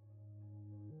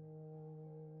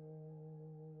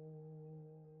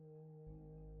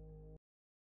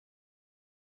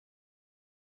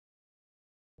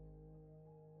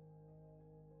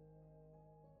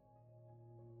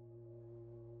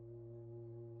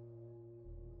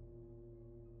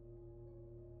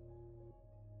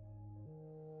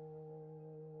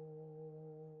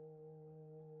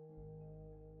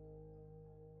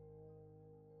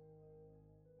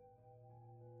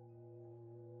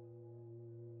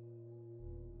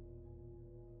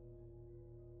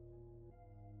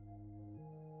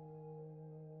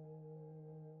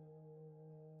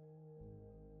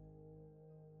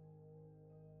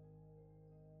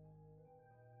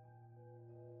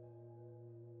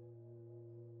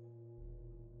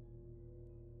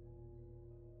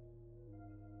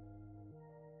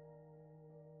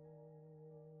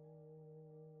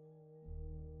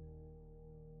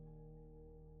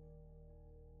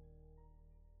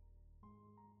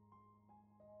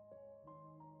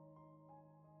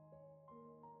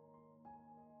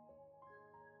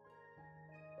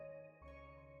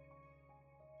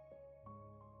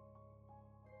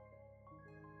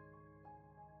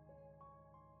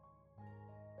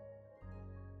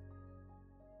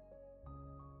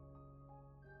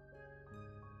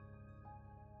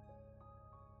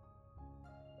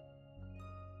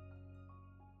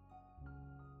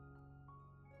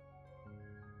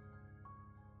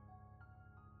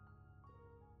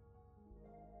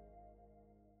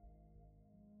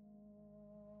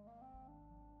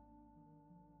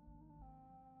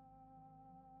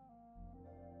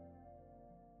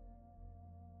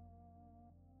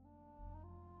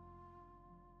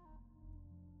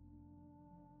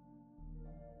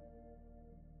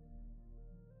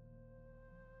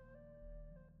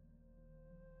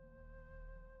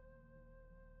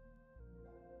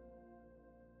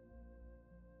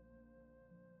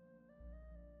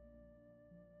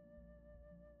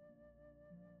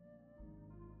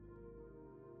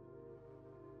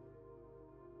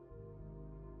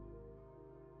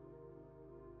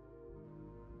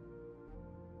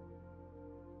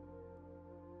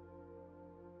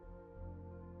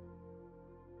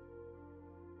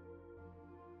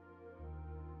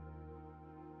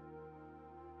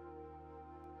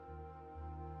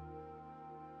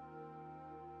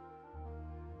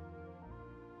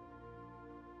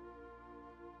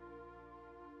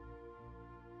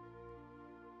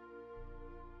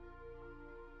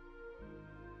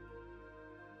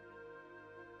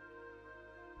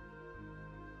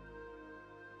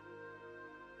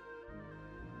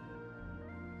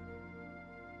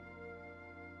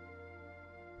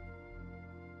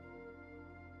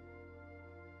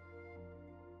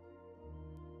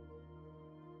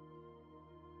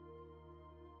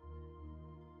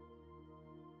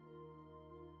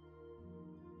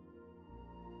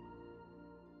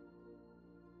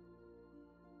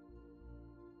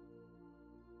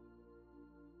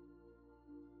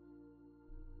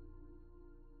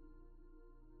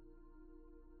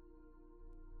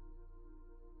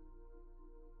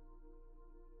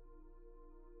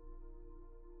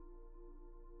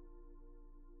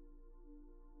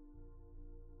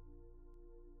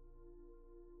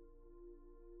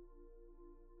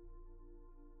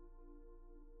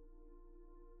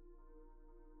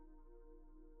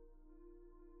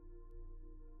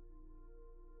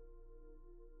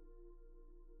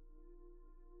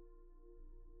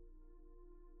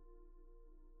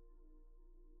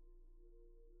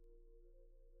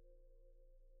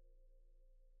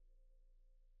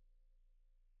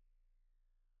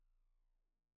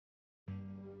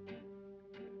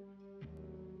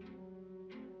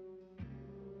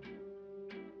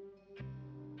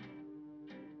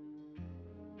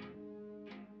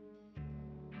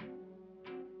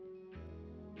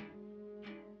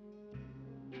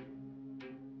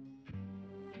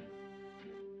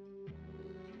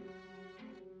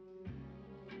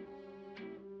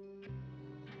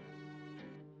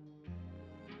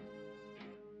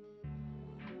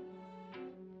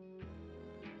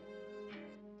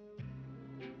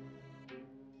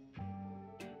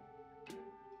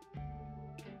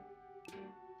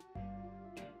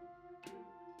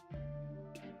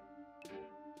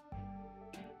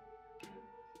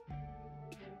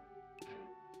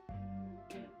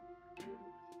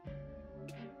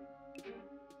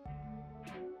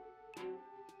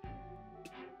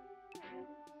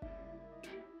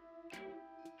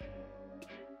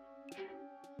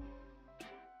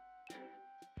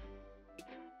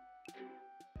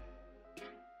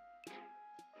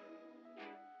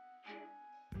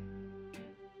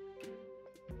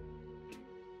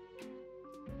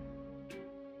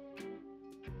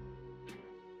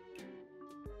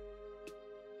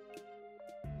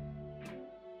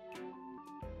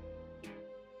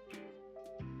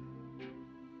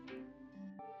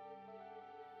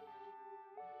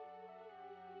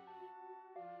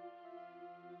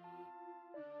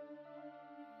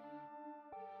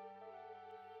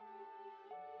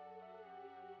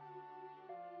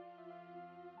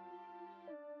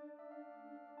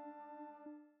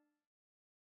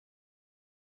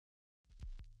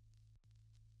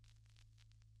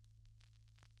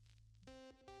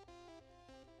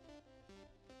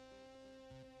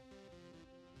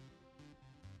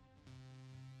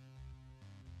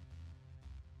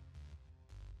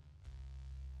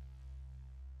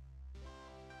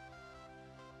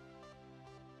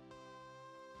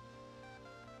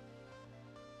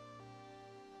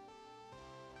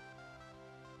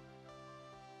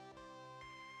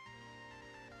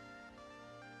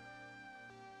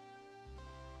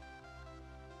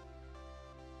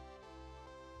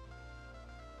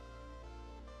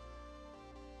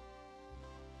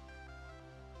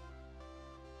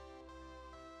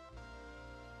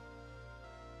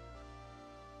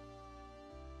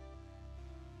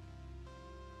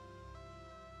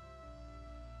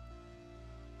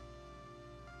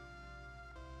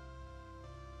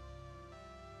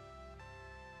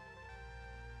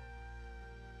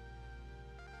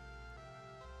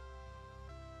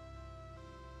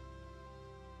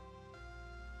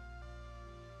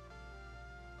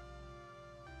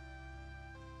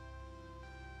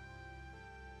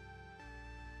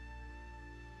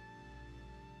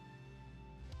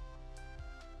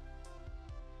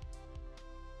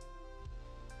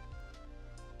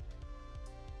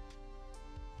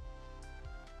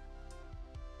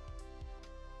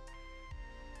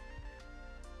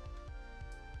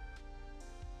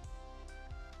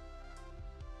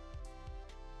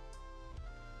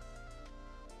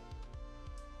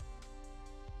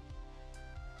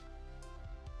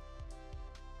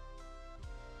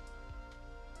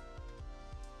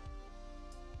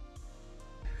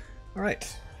 All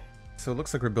right, so it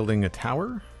looks like we're building a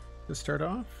tower to start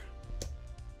off.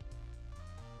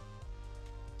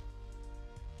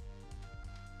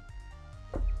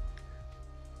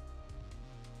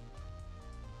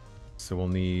 So we'll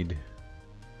need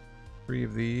 3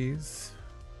 of these.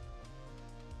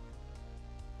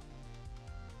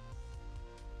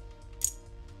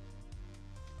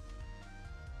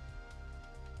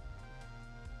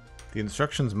 The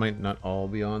instructions might not all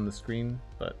be on the screen,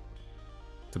 but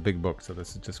it's a big book, so this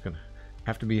is just gonna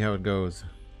have to be how it goes.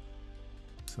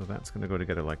 So that's gonna go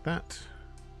together like that.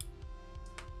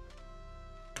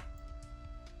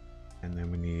 And then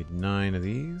we need 9 of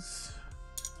these.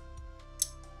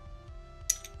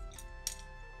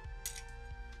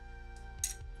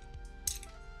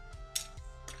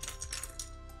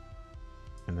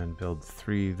 And then build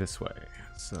 3 this way.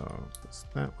 So this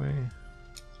that way.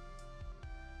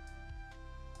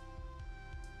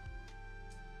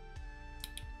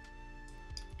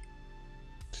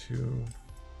 2.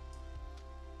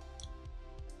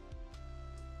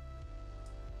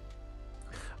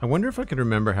 I wonder if I could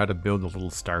remember how to build the little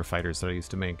starfighters that I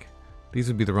used to make. These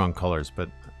would be the wrong colors, but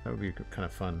that would be kind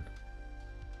of fun.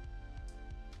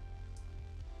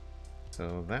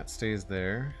 So that stays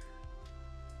there.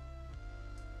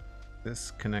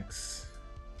 This connects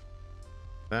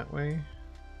that way.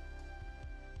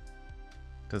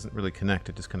 Doesn't really connect,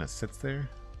 it just kind of sits there.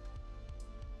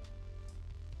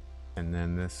 And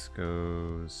then this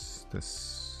goes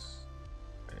this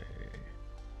way.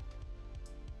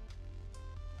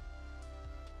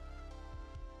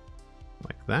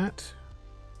 Like that.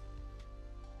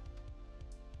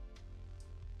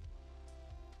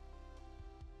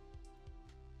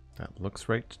 That looks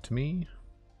right to me.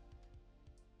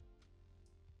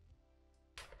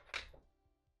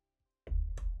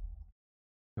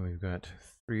 And we've got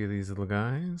 3 of these little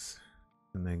guys,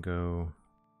 and they go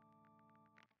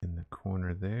in the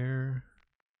corner there,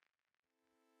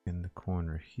 in the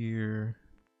corner here,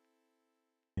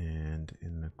 and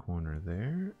in the corner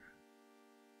there.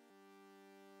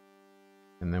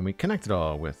 And then we connect it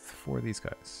all with 4 of these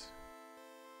guys.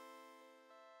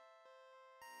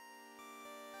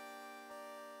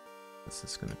 This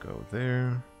is going to go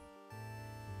there.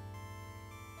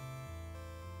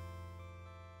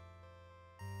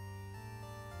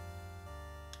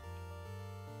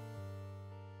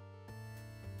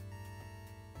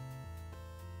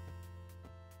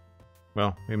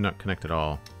 Well, maybe not connect it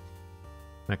all.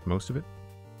 Connect most of it.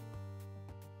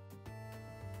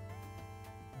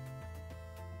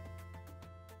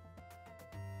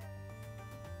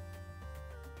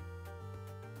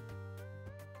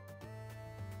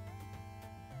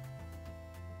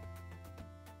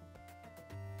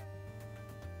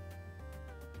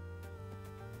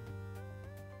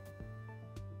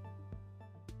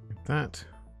 Like that.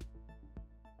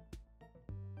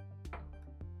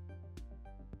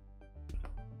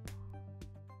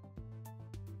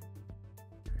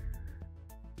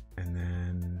 And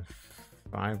then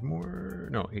 5 more,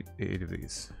 no, 8 of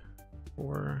these.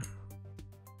 4.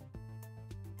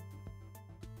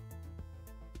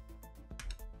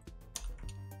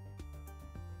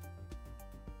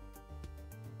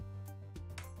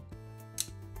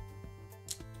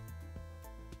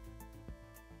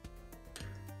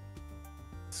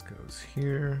 This goes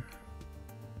here.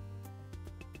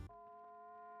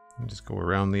 And just go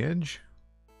around the edge.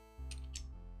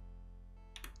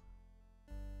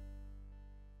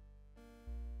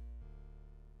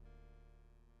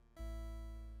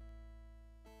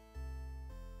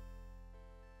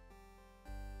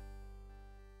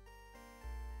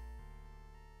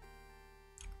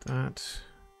 That.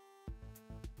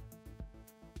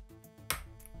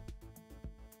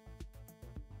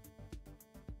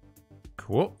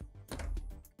 Cool.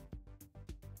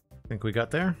 Think we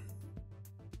got there?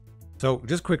 So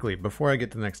just quickly, before I get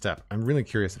to the next step, I'm really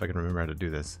curious if I can remember how to do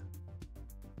this.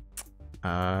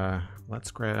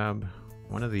 Let's grab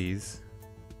one of these.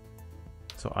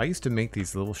 So I used to make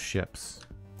these little ships.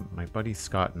 My buddy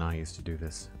Scott and I used to do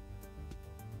this.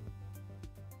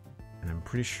 And I'm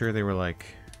pretty sure they were like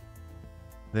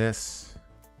this,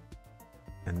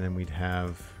 and then we'd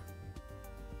have,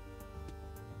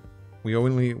 we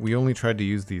only tried to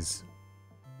use these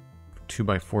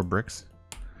 2x4 bricks.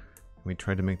 We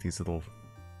tried to make these little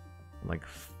like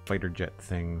fighter jet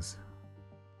things,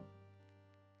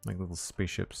 like little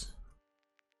spaceships.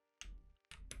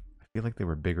 I feel like they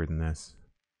were bigger than this.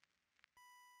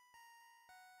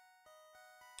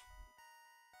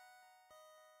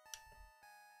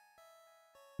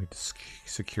 We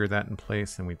secure that in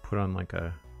place, and we put on like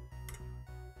a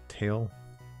tail.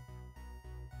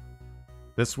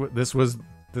 This was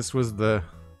the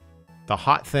the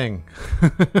hot thing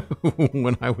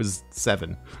when I was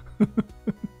 7.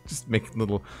 Just making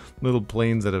little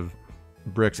planes out of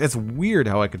bricks. It's weird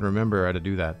how I can remember how to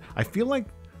do that. I feel like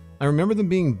I remember them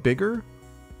being bigger,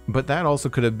 but that also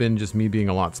could have been just me being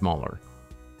a lot smaller.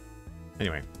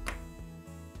 Anyway.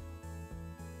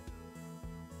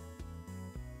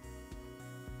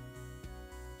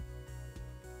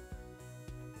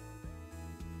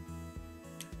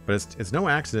 But it's no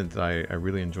accident that I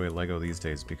really enjoy Lego these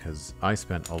days, because I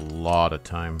spent a lot of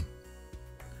time.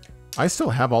 I still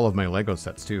have all of my Lego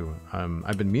sets too.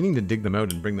 I've been meaning to dig them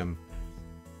out and bring them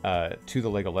to the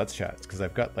Lego Let's Chats, because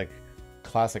I've got like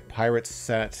classic Pirates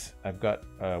set. I've got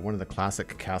one of the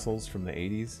classic castles from the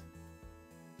 80s.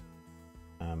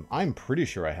 I'm pretty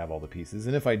sure I have all the pieces,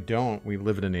 and if I don't, we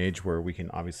live in an age where we can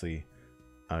obviously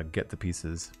get the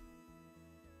pieces.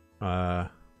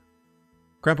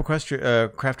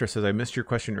 GrandpaCrafter says, I missed your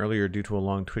question earlier due to a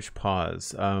long Twitch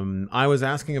pause. I was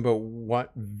asking about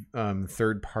what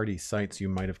third-party sites you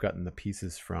might have gotten the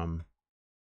pieces from,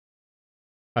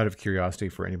 out of curiosity,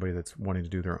 for anybody that's wanting to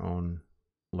do their own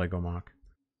Lego MOC.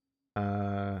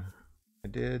 I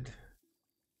did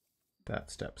that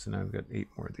step, so now I've got 8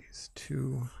 more of these.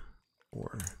 2,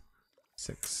 4,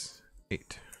 6,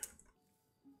 8.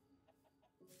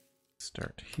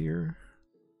 Start here.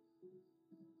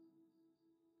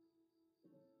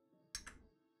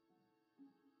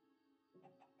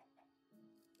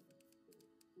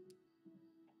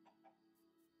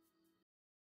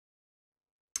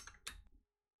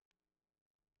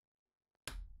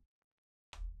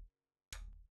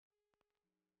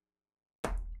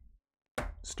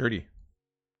 Sturdy.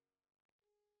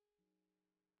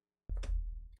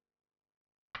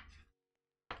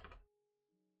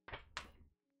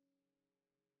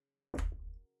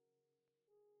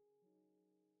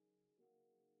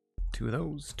 Two of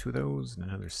those, and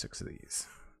another 6 of these.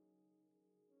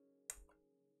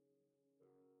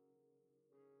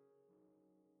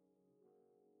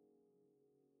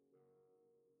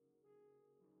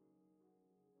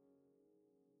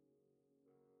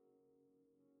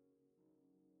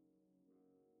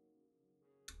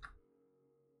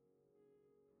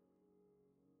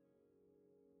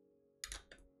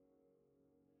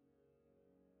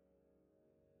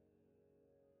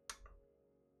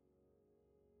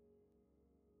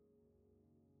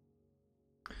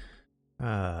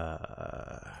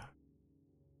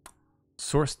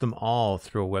 Sourced them all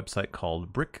through a website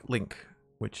called Bricklink,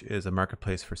 which is a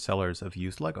marketplace for sellers of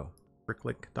used Lego.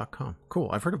 Bricklink.com. Cool.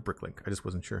 I've heard of Bricklink. I just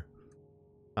wasn't sure.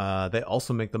 They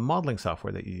also make the modeling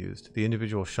software that you used. The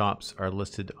individual shops are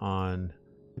listed on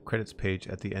the credits page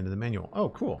at the end of the manual. Oh,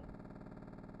 cool.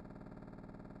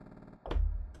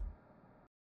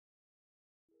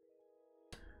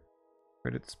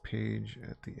 Credits page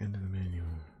at the end of the manual.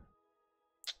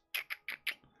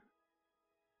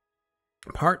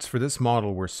 Parts for this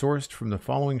model were sourced from the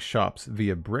following shops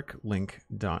via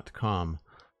bricklink.com.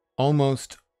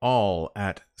 Almost all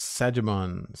at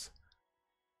Sagemann's,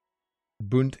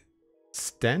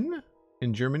 Buntsten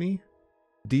in Germany,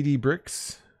 DD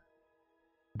Bricks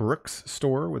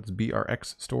store, with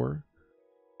BRX store,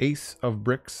 Ace of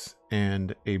Bricks,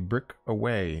 and A Brick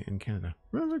Away in Canada.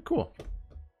 Very, very cool.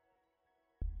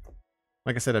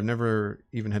 Like I said, I've never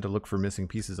even had to look for missing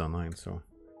pieces online, so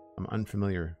I'm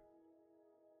unfamiliar.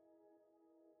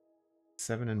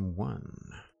 7 and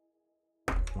 1.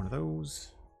 One of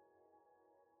those.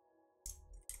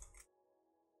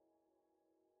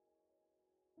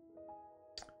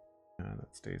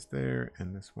 That stays there,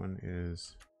 and this one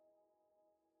is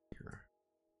here.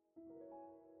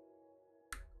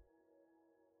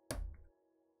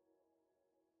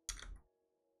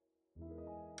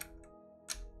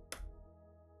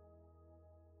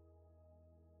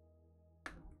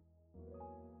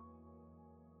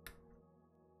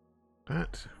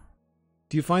 That.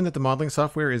 Do you find that the modeling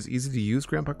software is easy to use,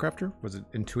 GrandpaCrafter? Was it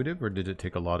intuitive, or did it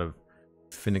take a lot of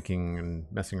finicking and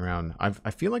messing around?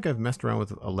 I feel like I've messed around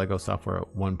with a Lego software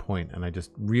at one point, and I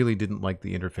just really didn't like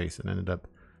the interface and ended up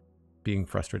being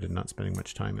frustrated and not spending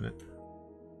much time in it.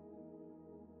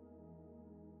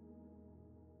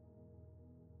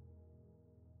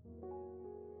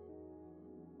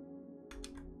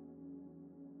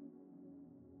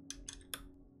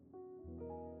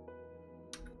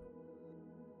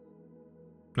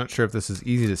 Not sure if this is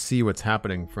easy to see what's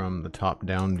happening from the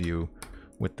top-down view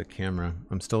with the camera.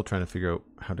 I'm still trying to figure out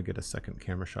how to get a second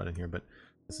camera shot in here, but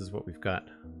this is what we've got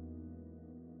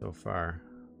so far.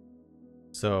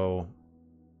 So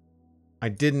I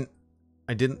didn't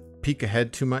peek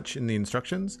ahead too much in the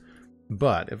instructions,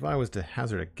 but if I was to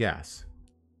hazard a guess,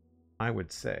 I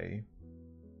would say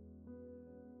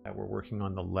We're working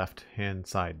on the left-hand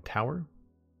side tower.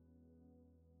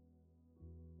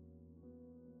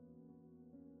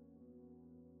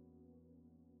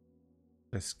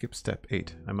 I skipped step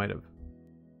 8. I might have.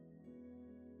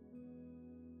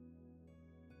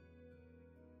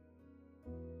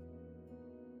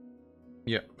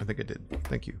 Yeah, I think I did.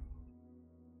 Thank you.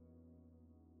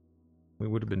 We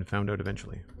would have been found out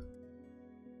eventually.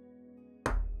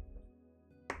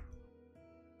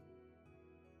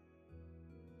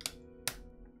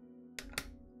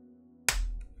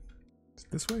 Is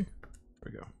it this way?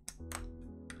 There we go.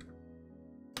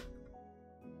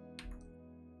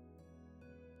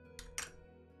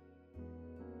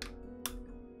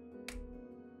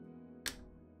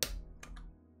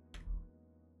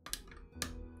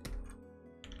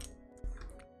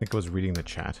 I think I was reading the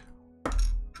chat.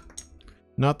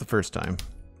 Not the first time.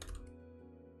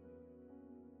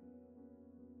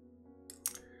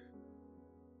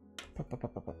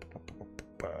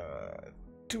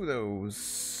 Two of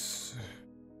those.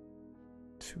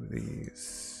 Two of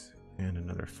these. And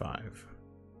another 5.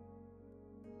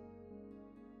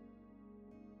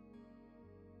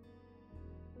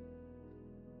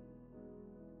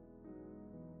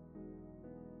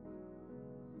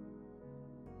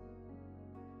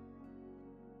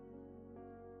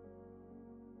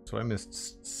 So I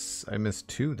missed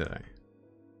 2, did I?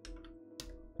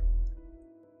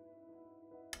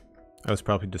 I was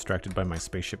probably distracted by my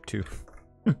spaceship too.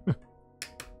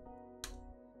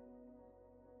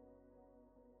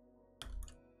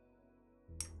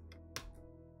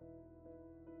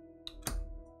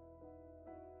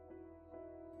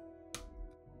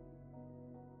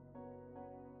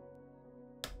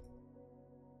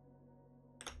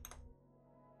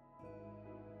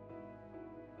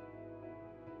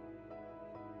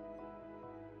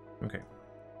 Okay,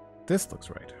 this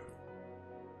looks right.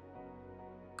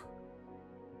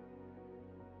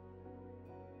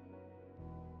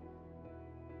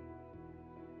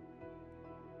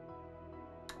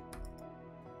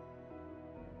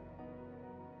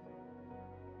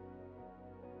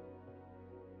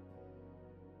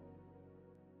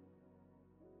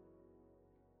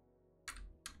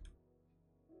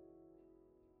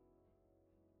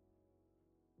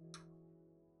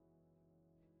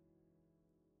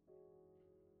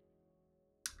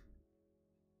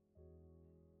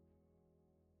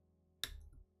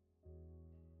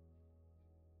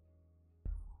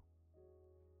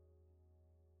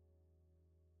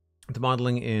 The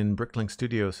modeling in Bricklink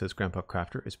Studio, says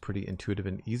GrandpaCrafter, is pretty intuitive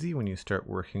and easy. When you start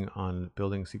working on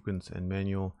building sequence and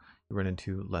manual, you run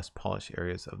into less polished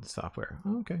areas of the software.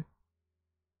 Oh, okay.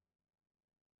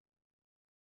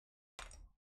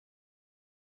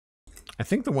 I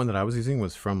think the one that I was using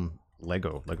was from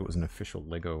Lego, like it was an official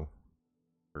Lego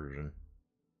version.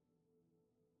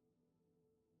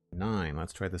 9,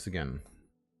 let's try this again.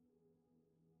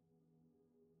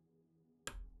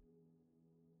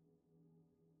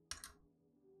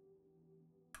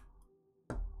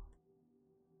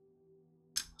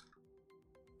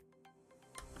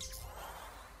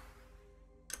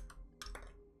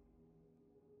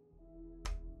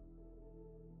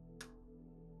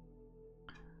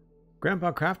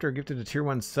 GrandpaCrafter gifted a tier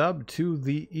 1 sub to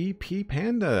the EP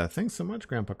Panda. Thanks so much,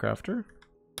 GrandpaCrafter.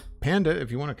 Panda,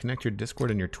 if you want to connect your Discord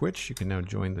and your Twitch, you can now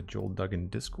join the Joel Duggan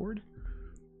Discord,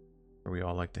 where we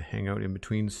all like to hang out in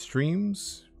between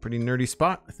streams. Pretty nerdy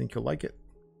spot. I think you'll like it.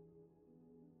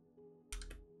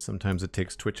 Sometimes it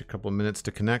takes Twitch a couple of minutes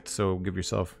to connect, so give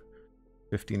yourself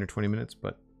 15 or 20 minutes,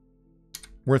 but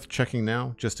worth checking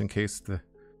now, just in case the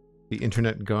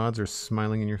internet gods are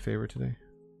smiling in your favor today.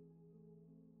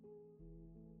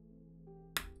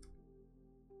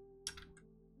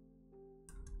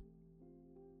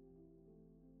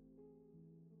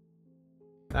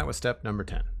 That was step number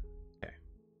 10. Okay.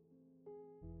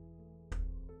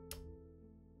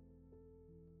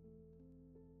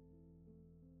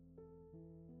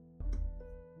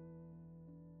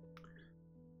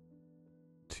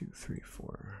 Two, 3,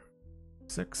 4,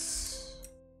 6.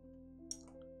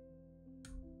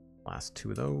 Last 2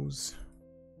 of those.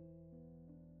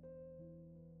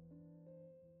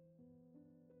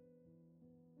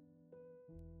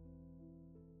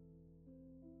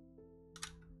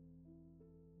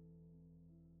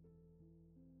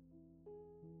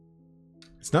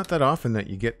 It's not that often that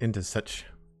you get into such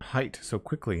height so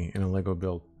quickly in a Lego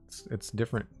build. It's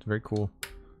different. It's very cool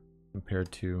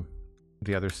compared to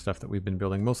the other stuff that we've been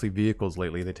building. Mostly vehicles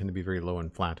lately. They tend to be very low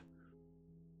and flat.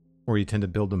 Or you tend to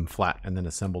build them flat and then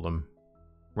assemble them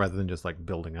rather than just like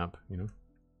building up, you know?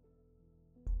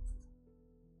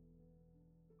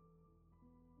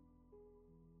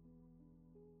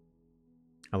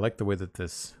 I like the way that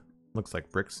this looks like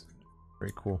bricks.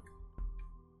 Very cool.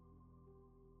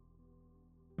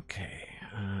 Okay,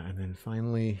 and then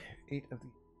finally 8 of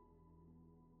these.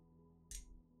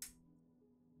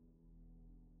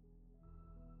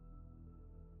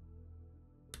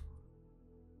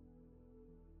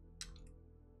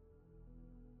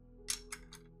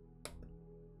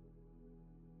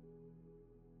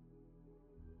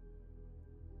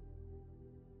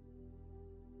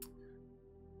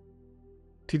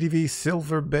 TTV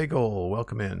Silver Bagel,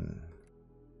 welcome in.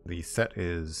 The set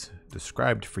is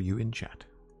described for you in chat.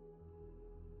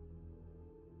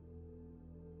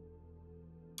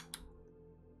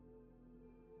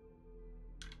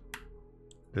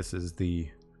 This is the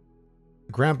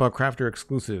GrandpaCrafter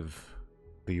exclusive,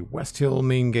 the Westhill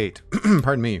Main Gate.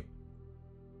 Pardon me.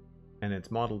 And it's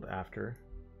modeled after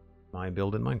my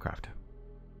build in Minecraft.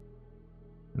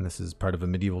 And this is part of a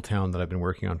medieval town that I've been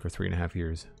working on for 3.5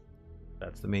 years.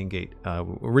 That's the main gate.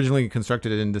 Originally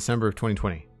constructed in December of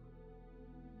 2020.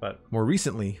 But more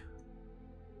recently,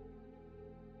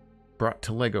 brought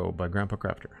to Lego by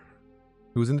GrandpaCrafter,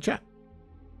 who's in the chat.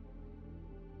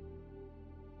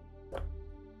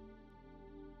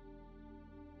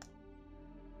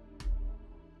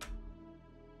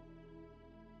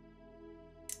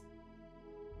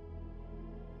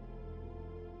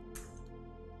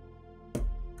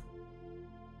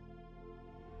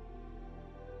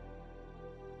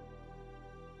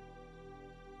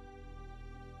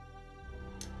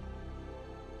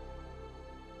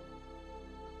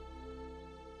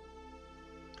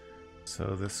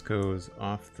 So this goes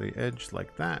off the edge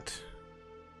like that.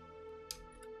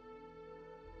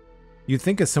 You'd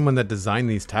think as someone that designed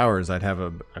these towers, I'd have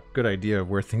a good idea of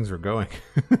where things were going.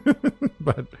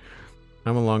 But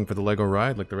I'm along for the Lego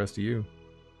ride like the rest of you.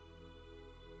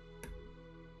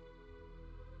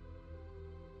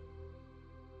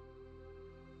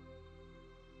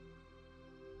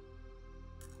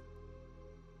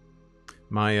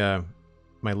 My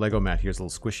Lego mat here is a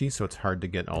little squishy, so it's hard to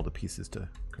get all the pieces to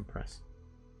compress.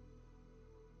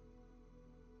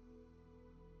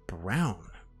 Brown.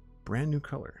 Brand new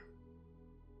color.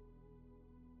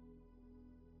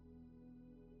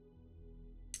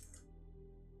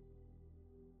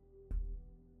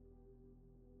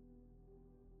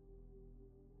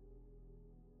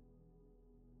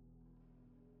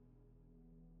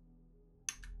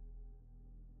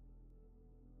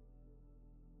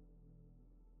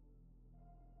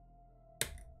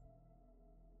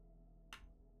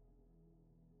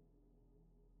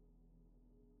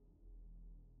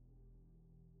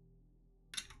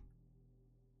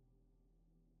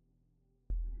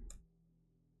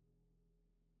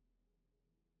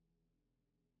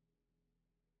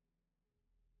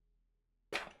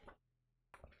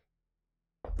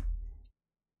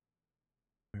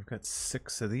 We've got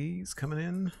 6 of these coming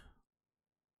in.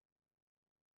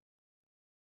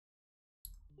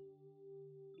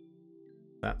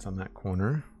 That's on that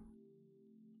corner.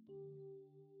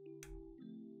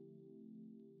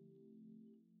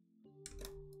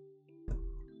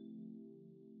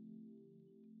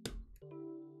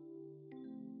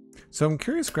 So I'm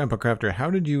curious, GrandpaCrafter, how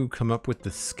did you come up with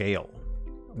the scale?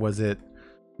 Was it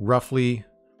roughly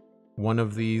one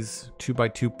of these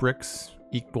 2x2 bricks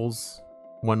equals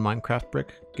 1 Minecraft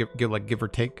brick? Give or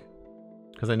take?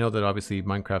 Because I know that obviously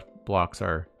Minecraft blocks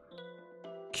are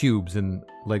cubes and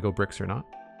Lego bricks are not.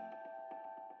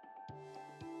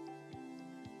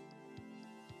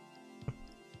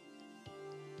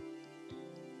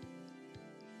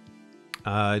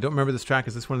 I don't remember this track.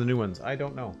 Is this one of the new ones? I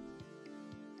don't know.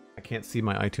 I can't see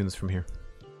my iTunes from here.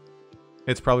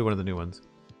 It's probably one of the new ones.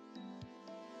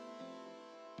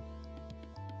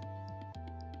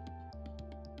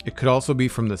 It could also be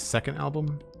from the second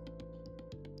album,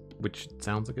 which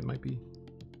sounds like it might be.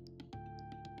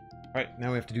 Alright,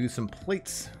 now we have to do some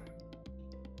plates.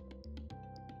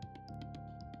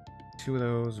 2 of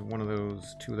those, 1 of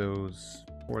those, 2 of those,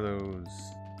 4 of those,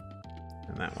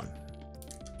 and that one.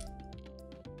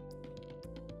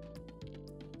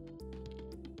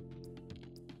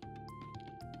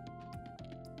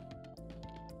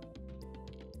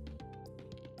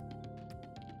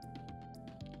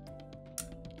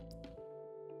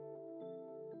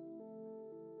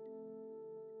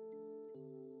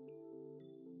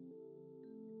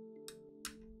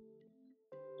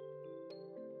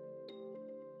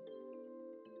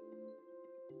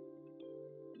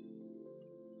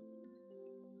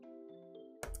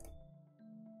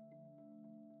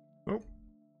 Oh.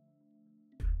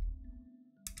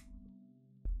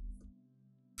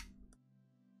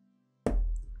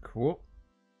 Cool.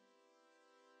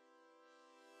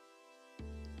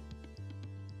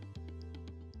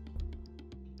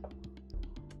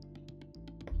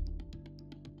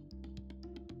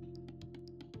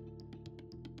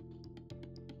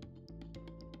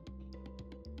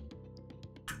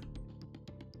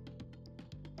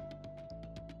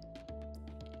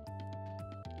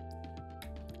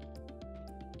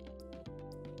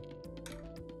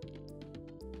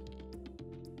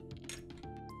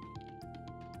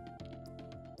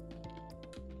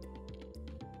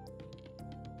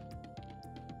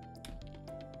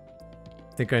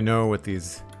 think I know what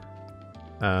these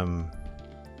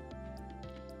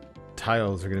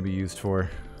tiles are going to be used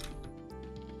for.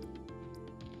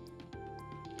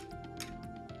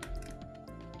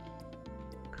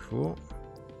 Cool.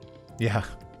 Yeah.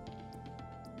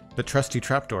 The trusty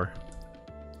trapdoor.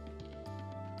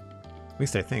 At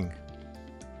least I think.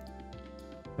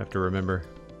 I have to remember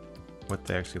what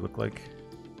they actually look like.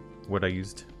 What I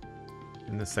used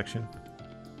in this section.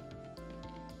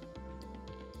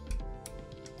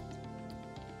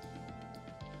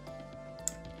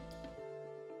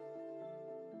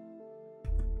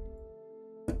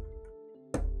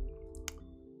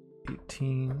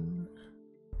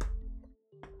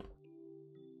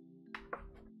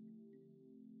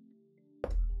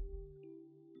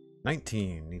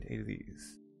 $19. Need 8 of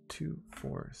these. 2,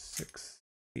 4, 6,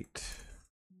 8.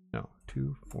 No,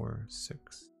 2, 4,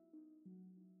 6.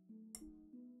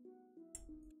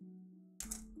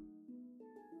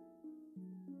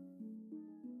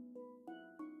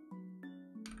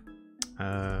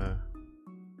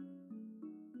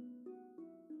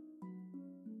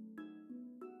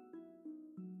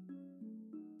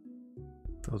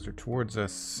 Those are towards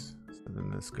us, so then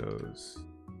this goes.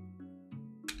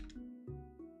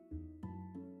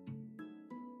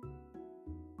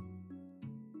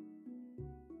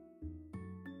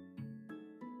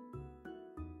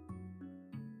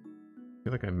 I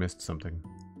feel like I missed something.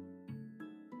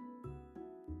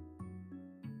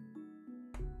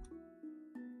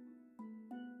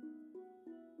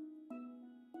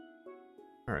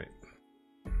 All right.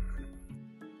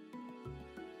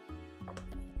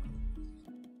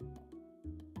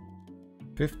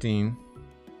 $15.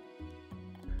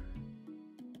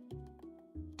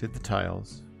 Did the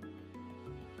tiles.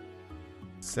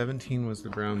 17 was the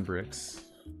brown bricks.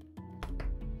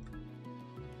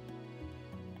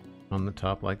 On the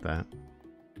top like that.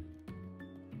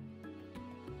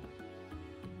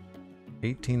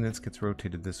 18, this gets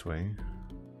rotated this way.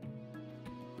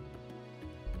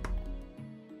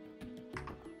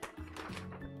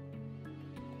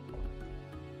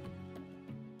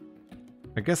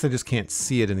 I guess I just can't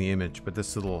see it in the image, but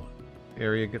this little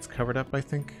area gets covered up, I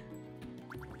think.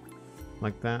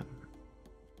 Like that.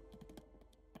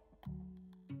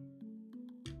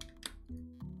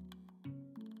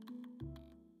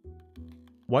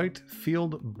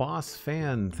 Whitefield Boss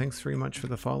Fan, thanks very much for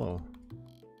the follow.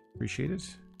 Appreciate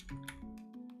it.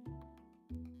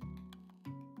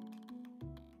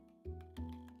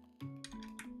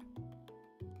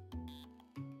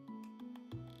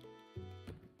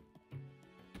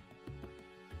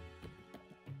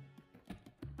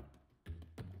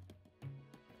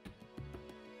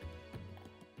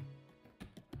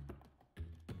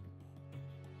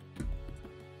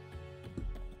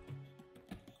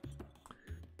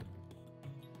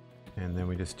 And then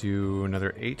we just do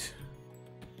another 8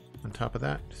 on top of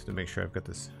that, just to make sure I've got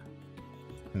this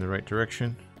in the right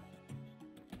direction.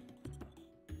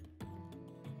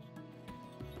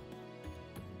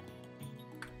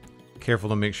 Careful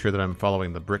to make sure that I'm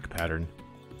following the brick pattern.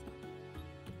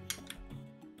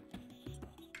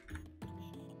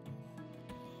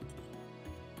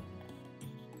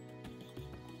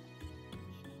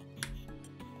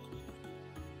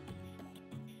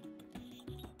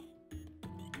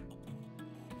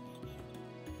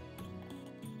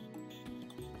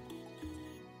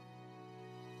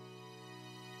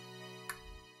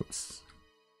 Oops.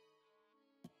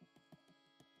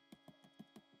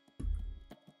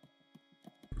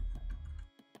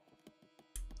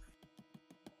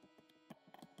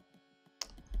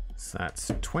 So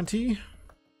that's 20.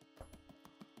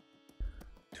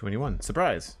 21.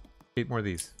 Surprise! 8 more of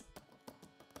these.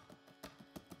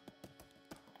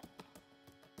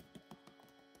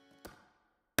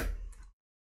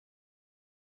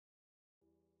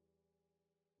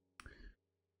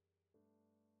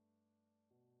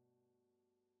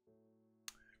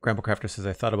 GrandpaCrafter says,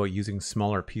 I thought about using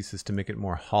smaller pieces to make it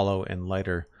more hollow and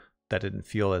lighter. That didn't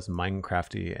feel as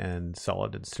Minecrafty and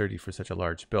solid and sturdy for such a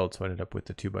large build, so I ended up with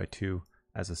the 2x2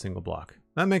 as a single block.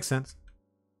 That makes sense.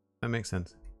 That makes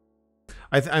sense.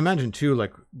 I imagine too,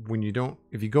 like when you don't,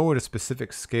 if you go at a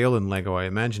specific scale in Lego, I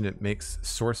imagine it makes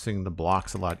sourcing the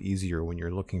blocks a lot easier when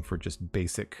you're looking for just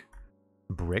basic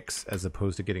bricks, as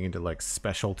opposed to getting into like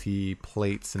specialty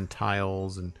plates and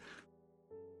tiles and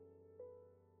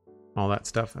all that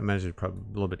stuff. I imagine it's probably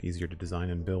a little bit easier to design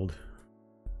and build.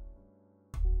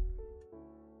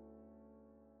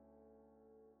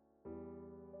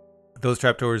 Those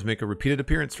trapdoors make a repeated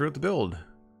appearance throughout the build.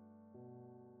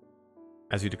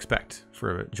 As you'd expect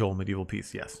for a Joel medieval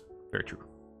piece, yes. Very true.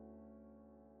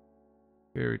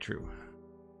 Very true.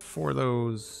 4 of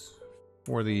those,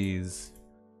 4 of these,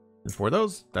 And for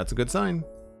those, that's a good sign.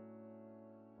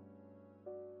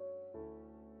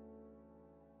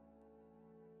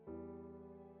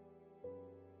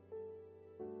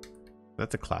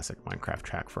 That's a classic Minecraft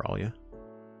track for all you.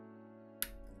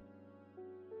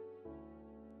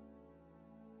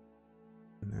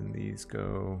 And then these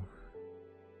go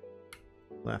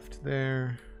left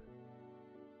there,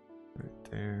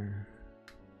 right there,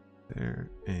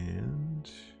 there, and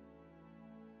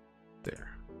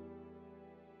there.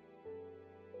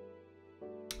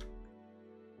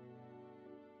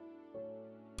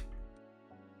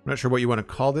 I'm not sure what you want to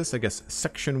call this. I guess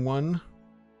section 1,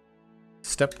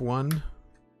 step 1,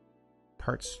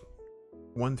 parts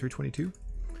 1 through 22.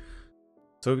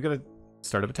 So we've got a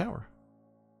start of a tower.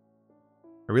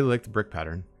 I really like the brick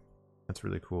pattern. That's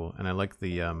really cool. And I like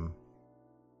the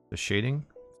shading.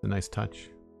 It's a nice touch.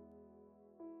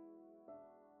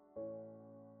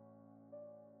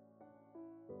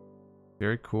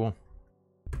 Very cool.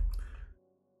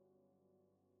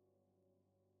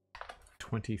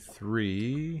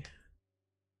 23.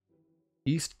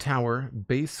 East Tower,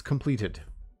 base completed.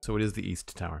 So it is the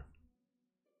East Tower.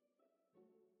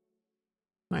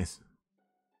 Nice.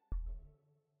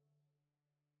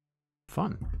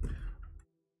 Fun.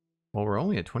 Well, we're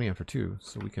only at 20 after 2,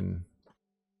 so we can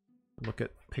look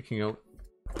at picking out...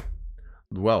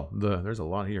 Well, there's a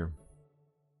lot here.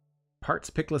 Parts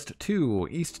pick list 2,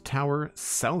 East Tower,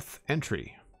 South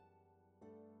Entry.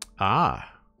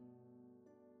 Ah.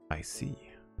 I see.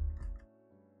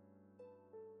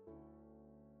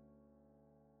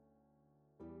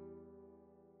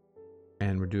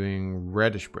 And we're doing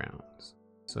reddish browns.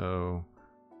 So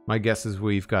my guess is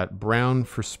we've got brown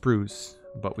for spruce,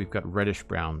 but we've got reddish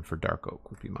brown for dark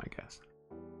oak would be my guess.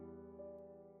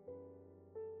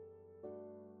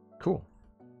 Cool.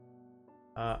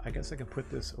 I guess I can put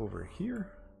this over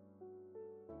here.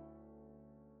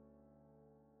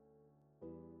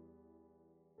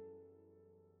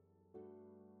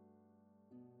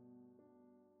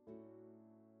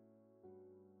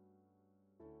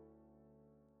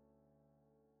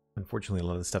 Unfortunately, a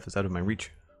lot of the stuff is out of my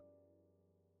reach.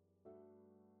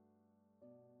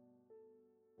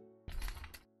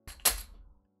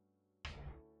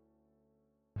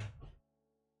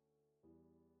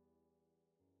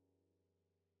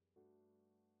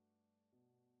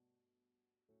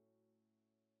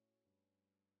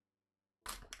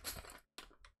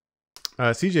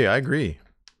 CJ, I agree.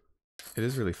 It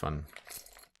is really fun.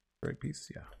 Right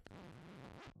piece, yeah.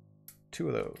 2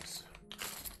 of those.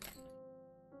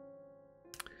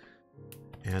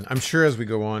 And I'm sure as we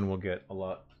go on, we'll get a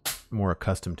lot more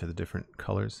accustomed to the different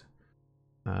colors.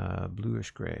 Bluish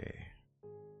gray.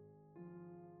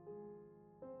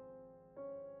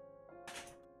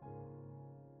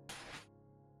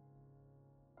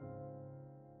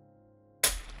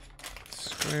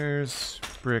 Squares,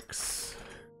 bricks.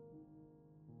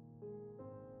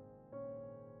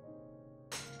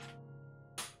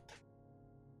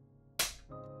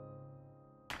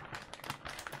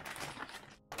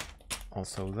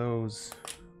 Also those.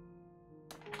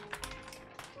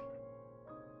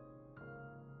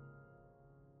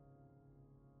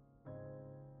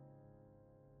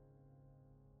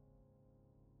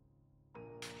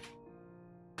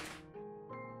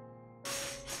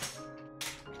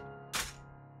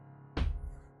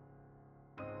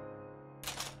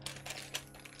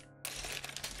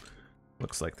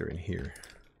 Looks like they're in here.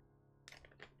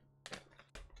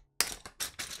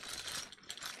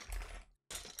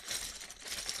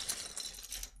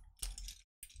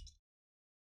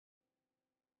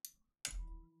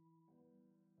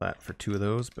 That for 2 of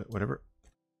those, but whatever.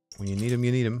 When you need them,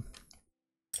 you need them.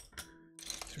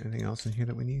 Is there anything else in here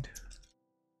that we need?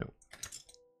 No.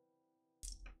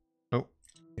 Oh,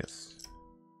 yes.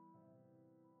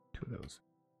 2 of those.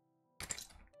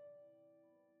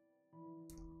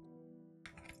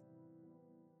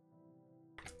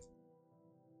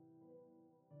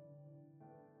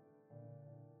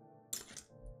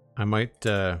 I might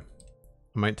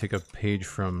take a page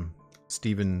from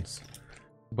Steven's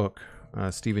book.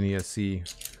 Steven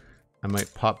ESC. I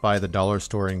might pop by the dollar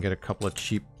store and get a couple of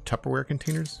cheap Tupperware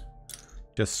containers,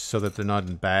 just so that they're not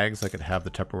in bags. I could have the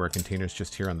Tupperware containers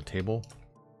just here on the table,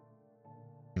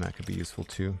 and that could be useful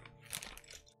too.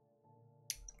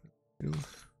 Ooh.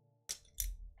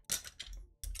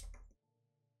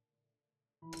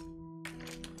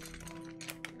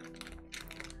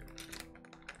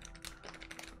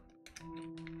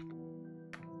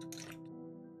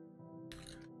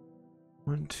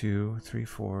 One, 2, 3,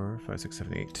 4, 5, 6,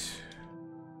 7, 8.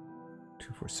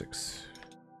 2, 4, 6.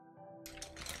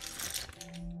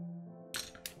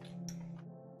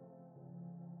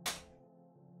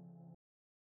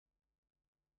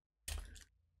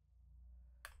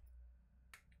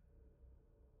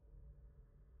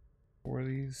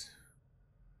 these.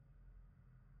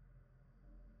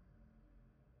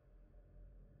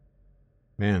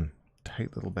 Man,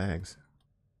 tight little bags.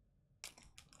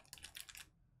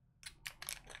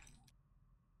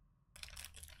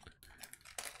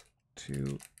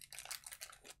 Two,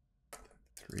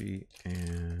 3,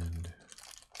 and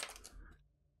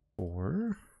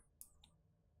 4.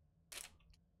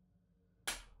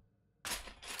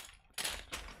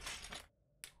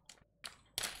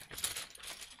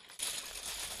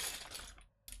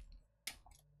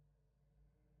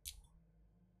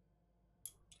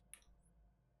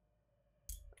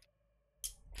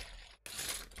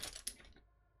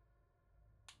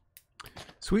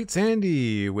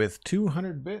 SweetSandi with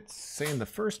 200 bits saying the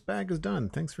first bag is done.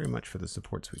 Thanks very much for the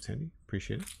support, SweetSandi.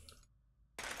 Appreciate it.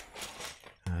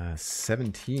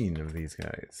 17 of these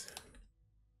guys.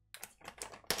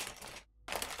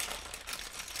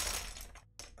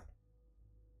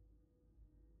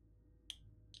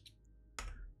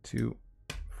 Two,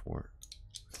 4,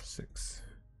 6,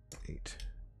 8,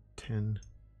 10,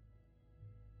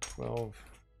 12,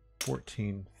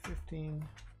 14, 15,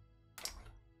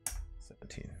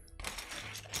 17.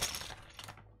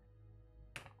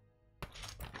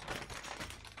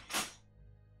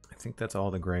 I think that's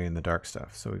all the gray and the dark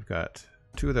stuff. So we've got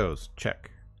 2 of those,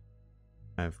 check.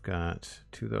 I've got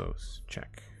 2 of those,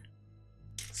 check.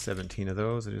 17 of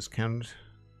those, I just counted.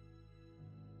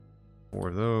 4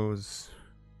 of those.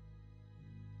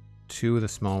 2 of the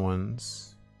small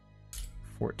ones.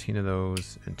 14 of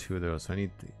those, and 2 of those. So I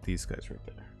need these guys right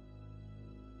there.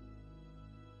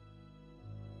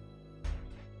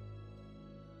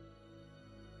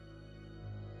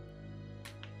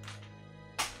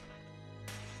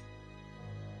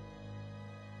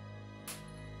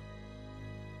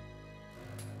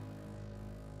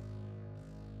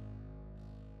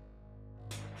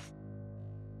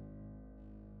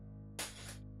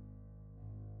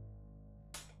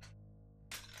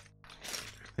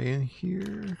 In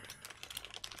here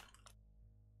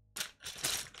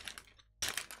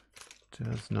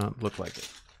does not look like it.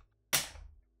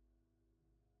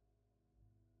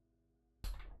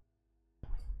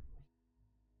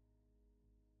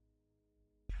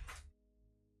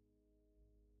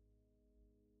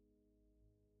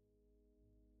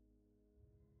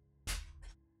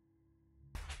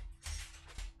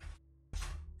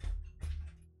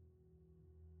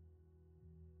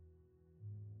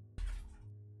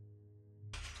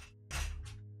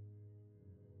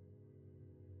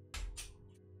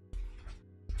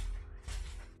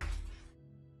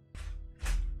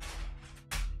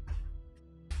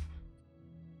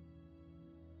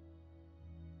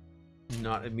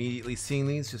 Not immediately seeing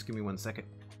these, just give me 1 second.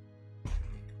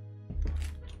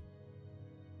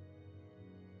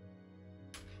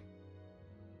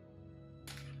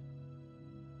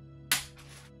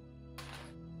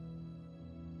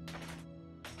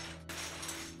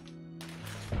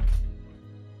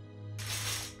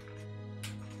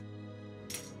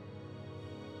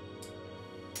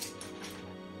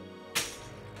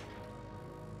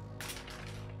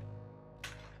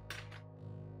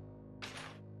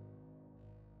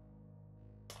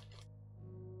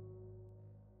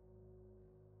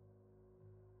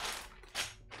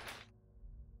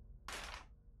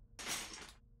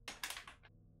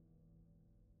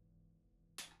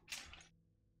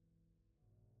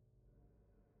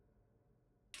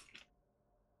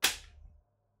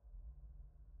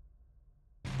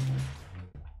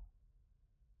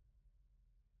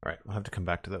 All right, we'll have to come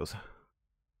back to those.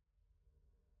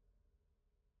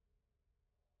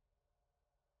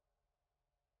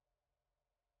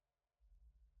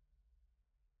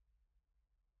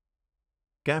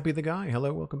 Gappy the guy,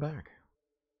 hello, welcome back.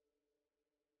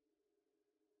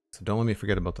 So don't let me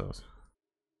forget about those.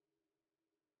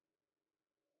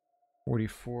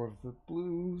 44 of the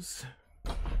blues.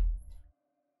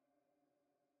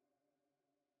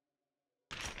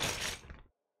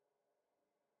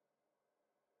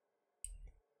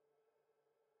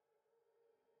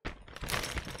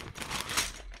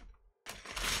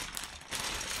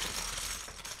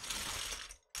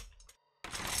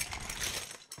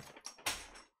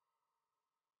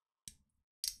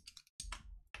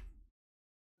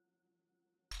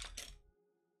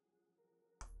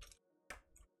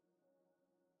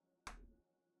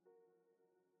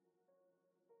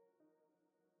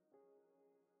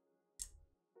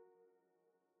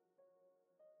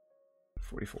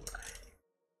 $44.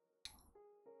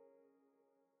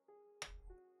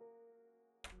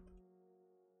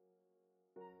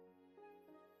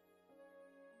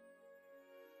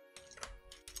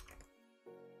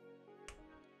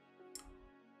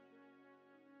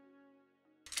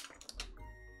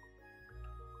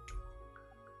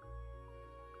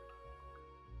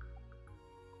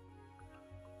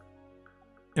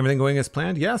 Everything going as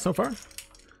planned? Yeah, so far.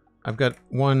 I've got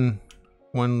one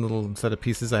little set of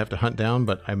pieces I have to hunt down,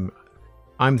 but I'm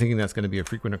thinking that's going to be a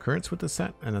frequent occurrence with this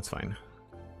set, and that's fine.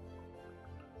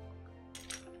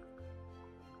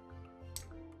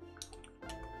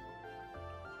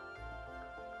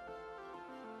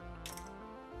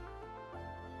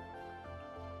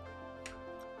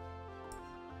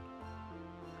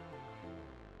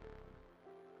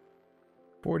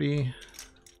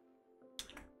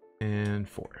 And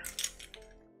 4.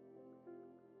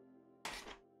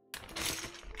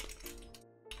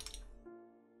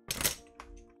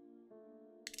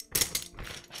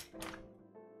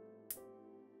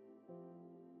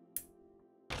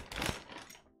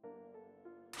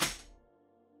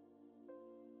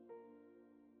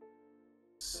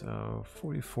 So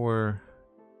 44,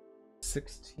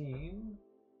 16.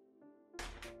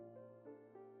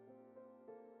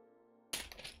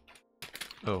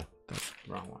 Oh, that's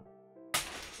the wrong one.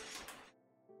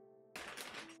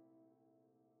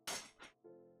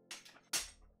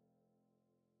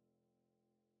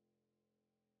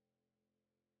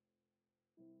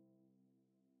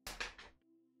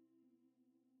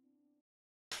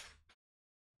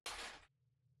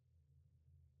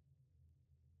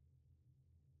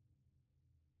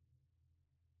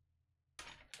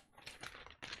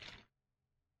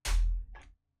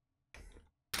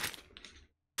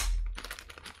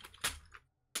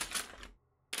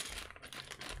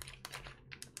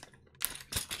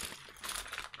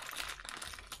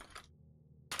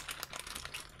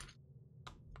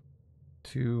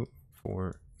 Two,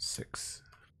 4, 6,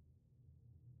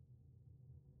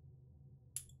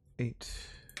 8,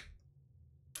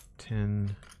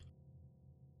 10,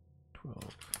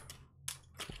 12,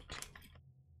 14.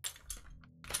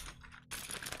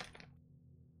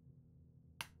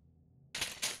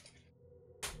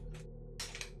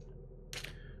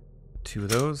 Two of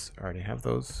those. I already have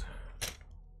those.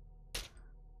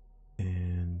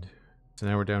 And so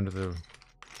now we're down to the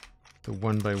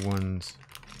 1x1s.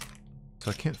 So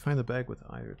I can't find the bag with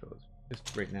either of those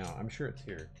just right now. I'm sure it's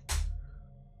here.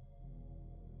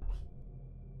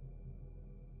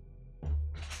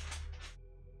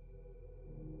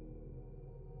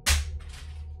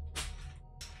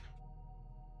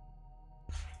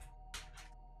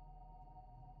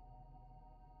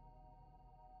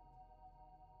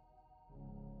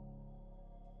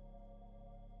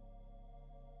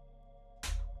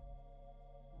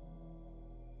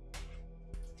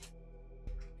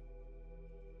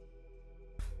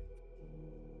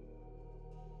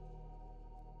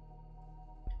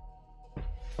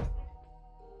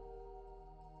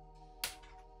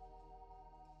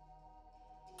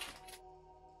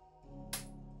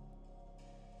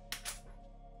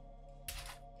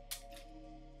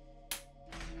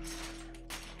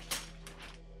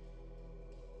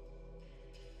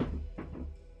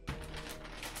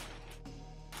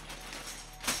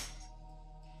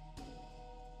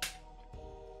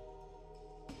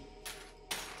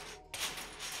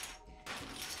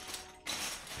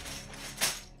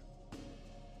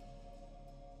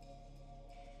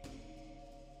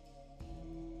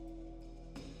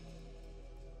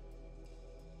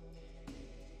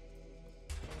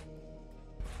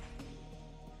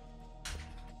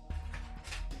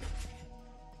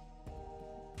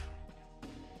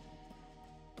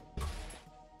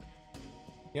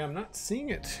 Yeah, I'm not seeing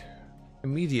it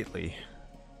immediately.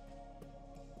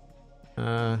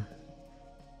 I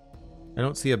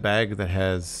don't see a bag that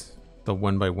has the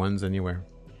 1x1s anywhere.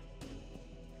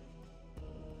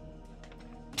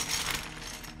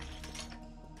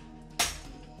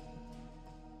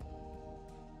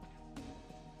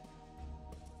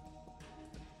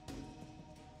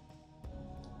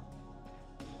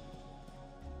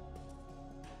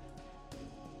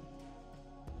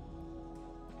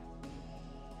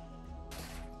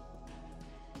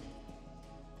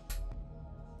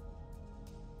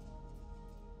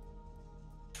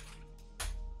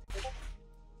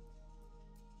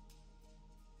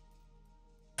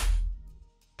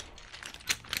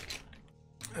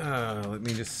 Let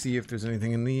me just see if there's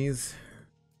anything in these.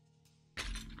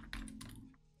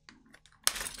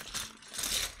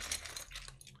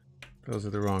 Those are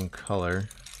the wrong color.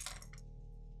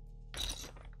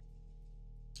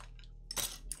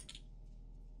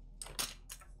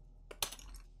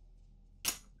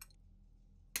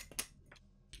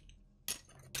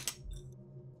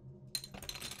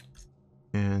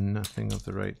 And nothing of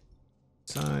the right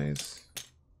size.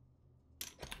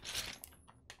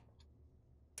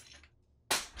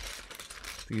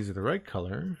 These are the right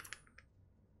color.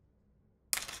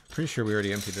 Pretty sure we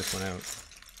already emptied this one out.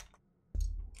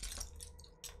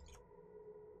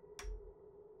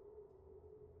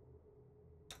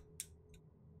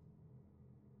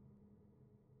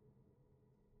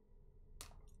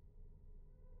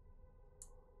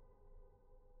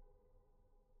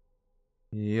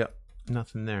 Yep,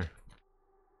 nothing there.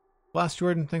 Blast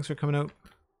Jordan, thanks for coming out.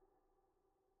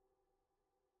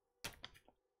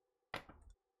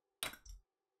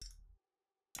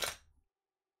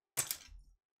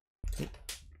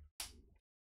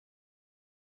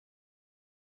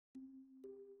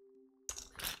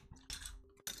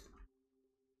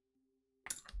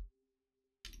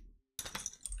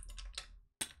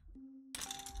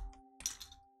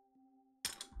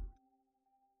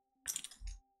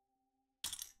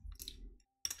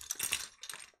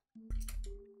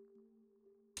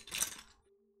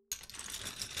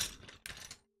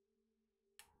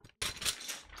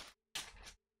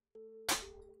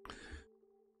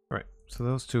 So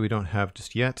those two we don't have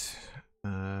just yet.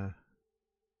 2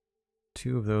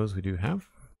 of those we do have.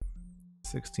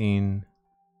 16,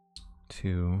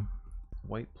 2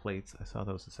 white plates. I saw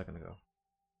those a second ago.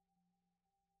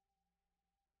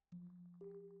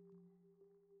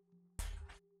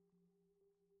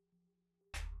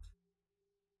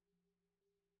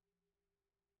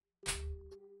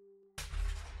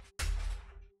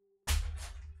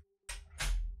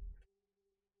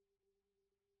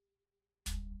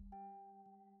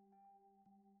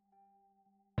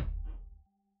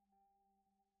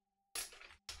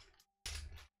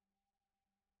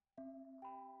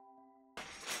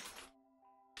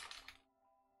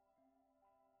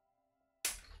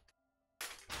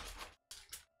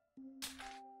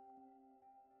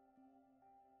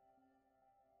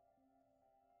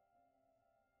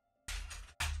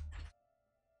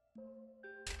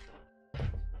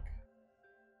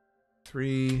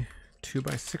 Three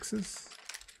 2x6s.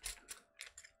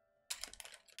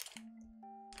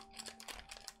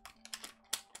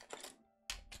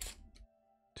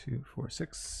 2, 4,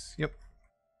 6. Yep.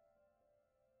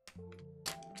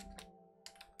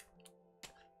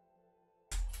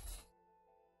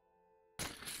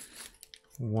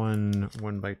 One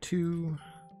 1x2.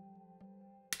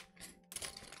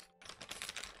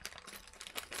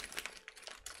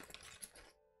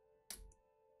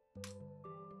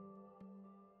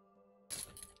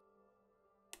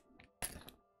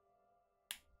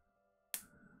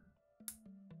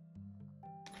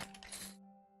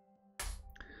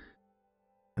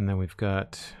 And then we've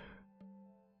got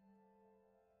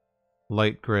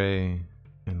light gray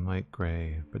and light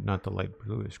gray, but not the light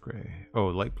bluish gray. Oh,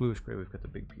 light bluish gray, we've got the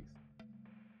big piece.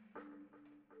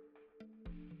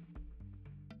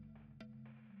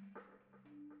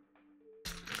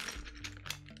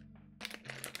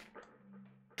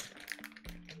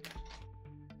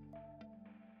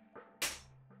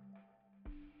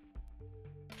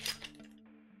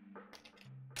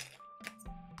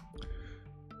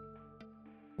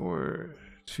 Four,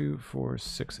 2, 4,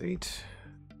 6, 8.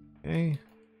 Okay.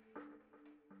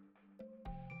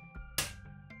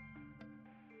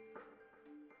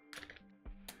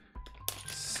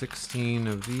 $16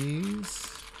 of these.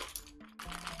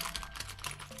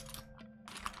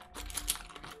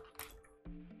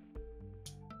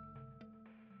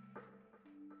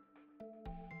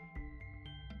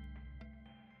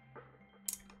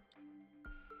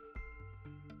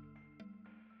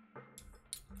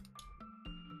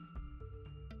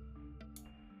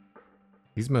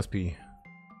 These must be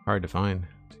hard to find.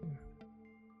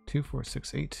 2, 4,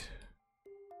 6, 8.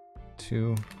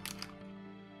 2,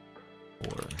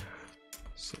 4,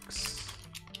 6,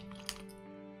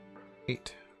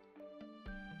 8.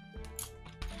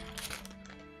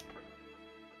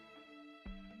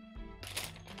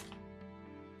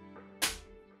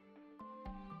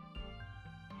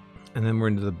 And then we're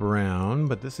into the brown,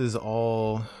 but this is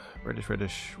all reddish,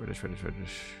 reddish, reddish, reddish,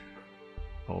 reddish.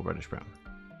 All reddish brown.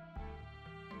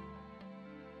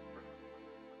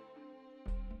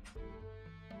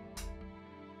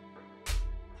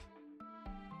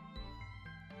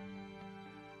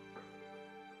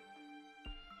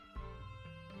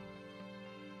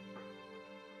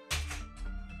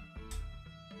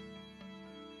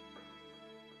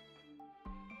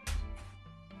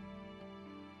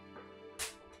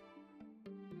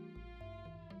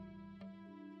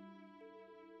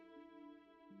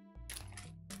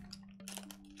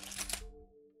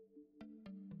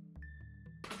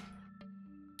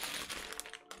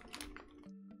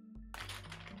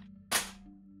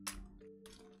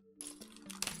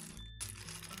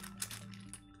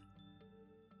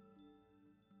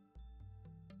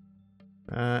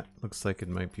 That looks like it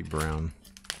might be brown.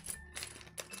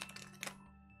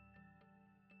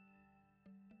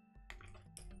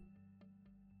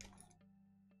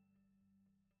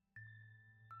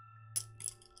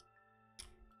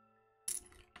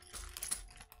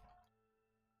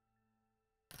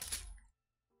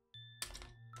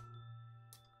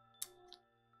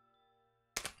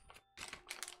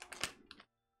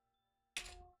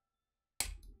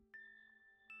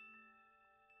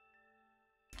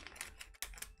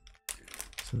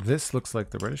 So this looks like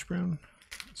the reddish brown.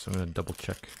 So I'm going to double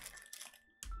check.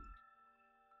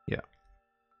 Yeah.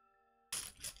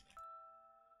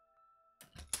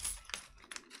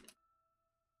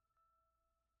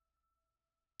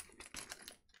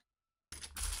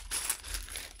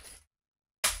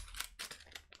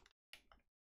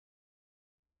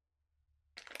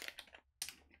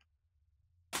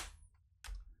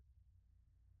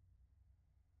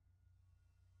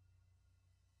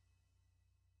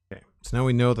 Okay, so now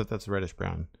we know that that's reddish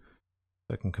brown.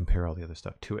 So I can compare all the other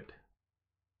stuff to it.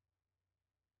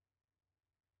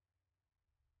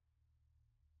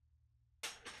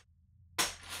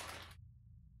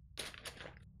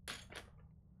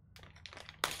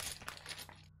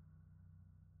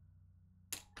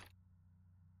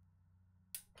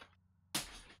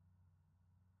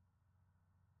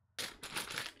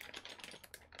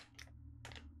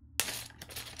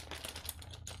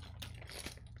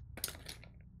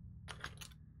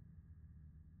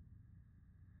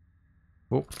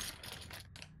 Oh.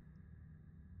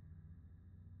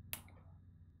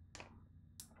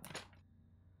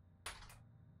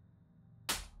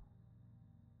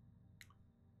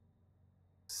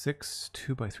 Six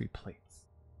 2x3 plates.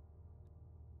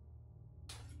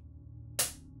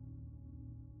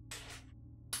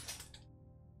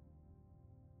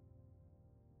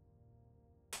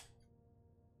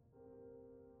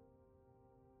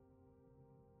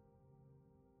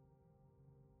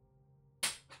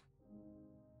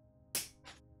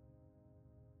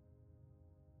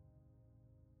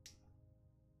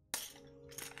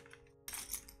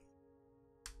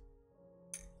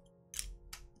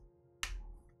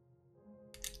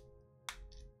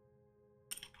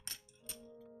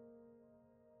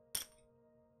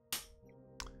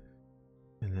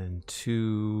 And then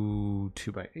two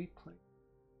 2x8 plates.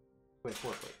 Wait,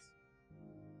 4 plates.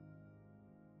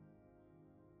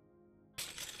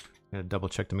 Gotta double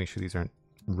check to make sure these aren't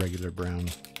regular brown.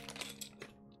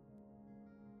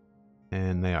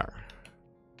 And they are.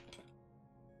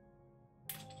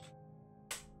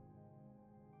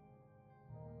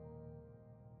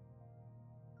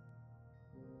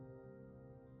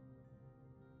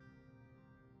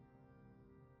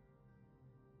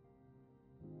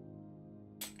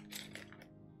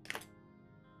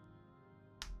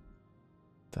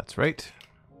 That's right.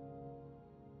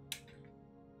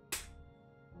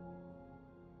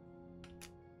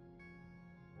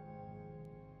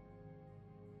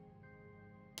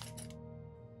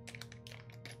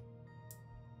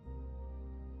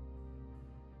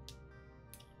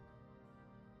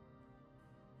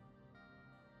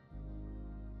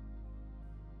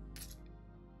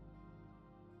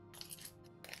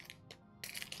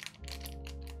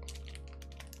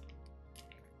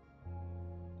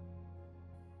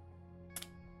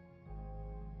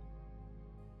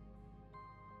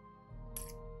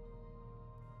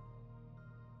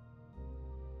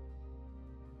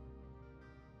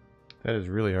 That is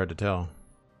really hard to tell.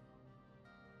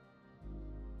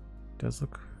 Does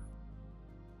look.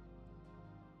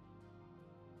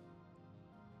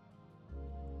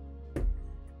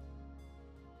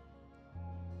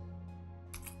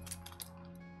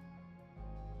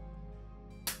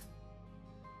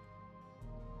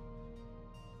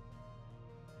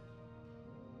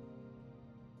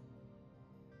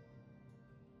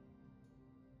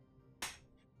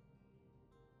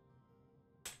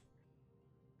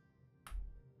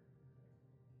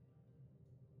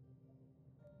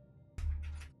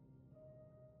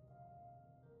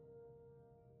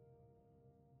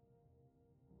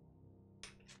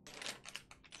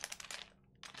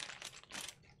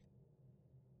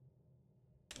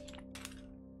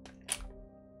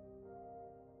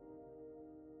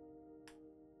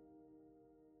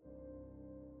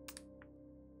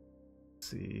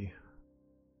 See.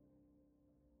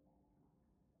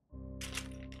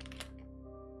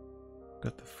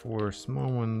 Got the 4 small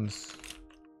ones.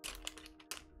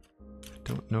 I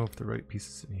don't know if the right piece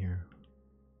is in here.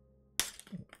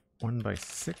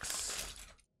 1x6.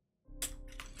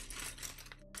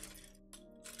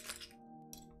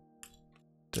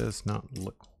 Does not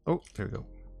look. Oh, there we go.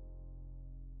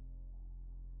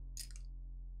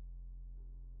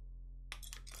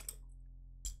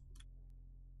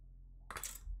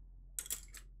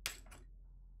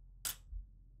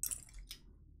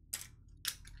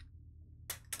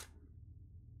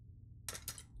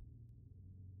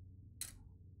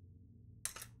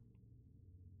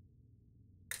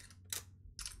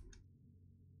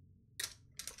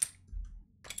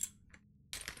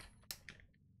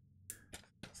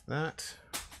 That.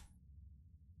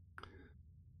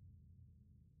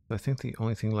 I think the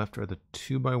only thing left are the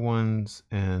 2x1s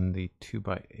and the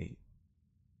 2x8.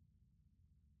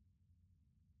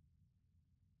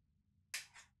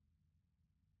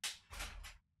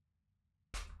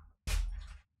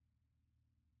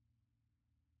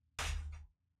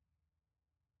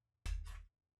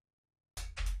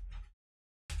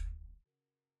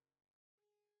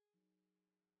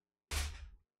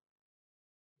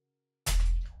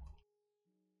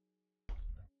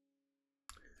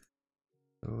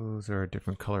 Those are a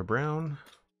different color brown.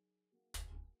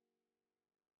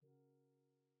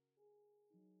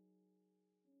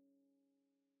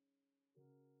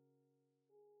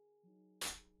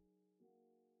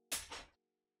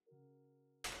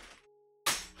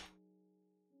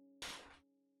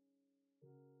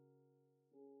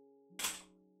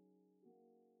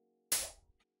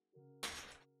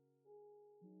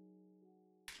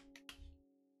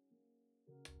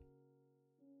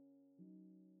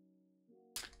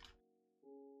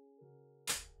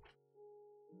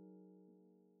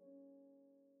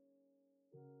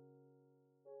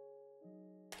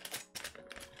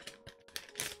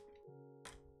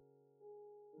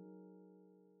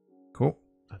 Cool.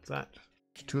 That's that.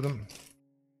 There's two of them.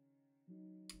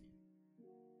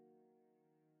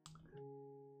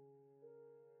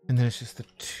 And then it's just the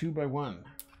 2x1.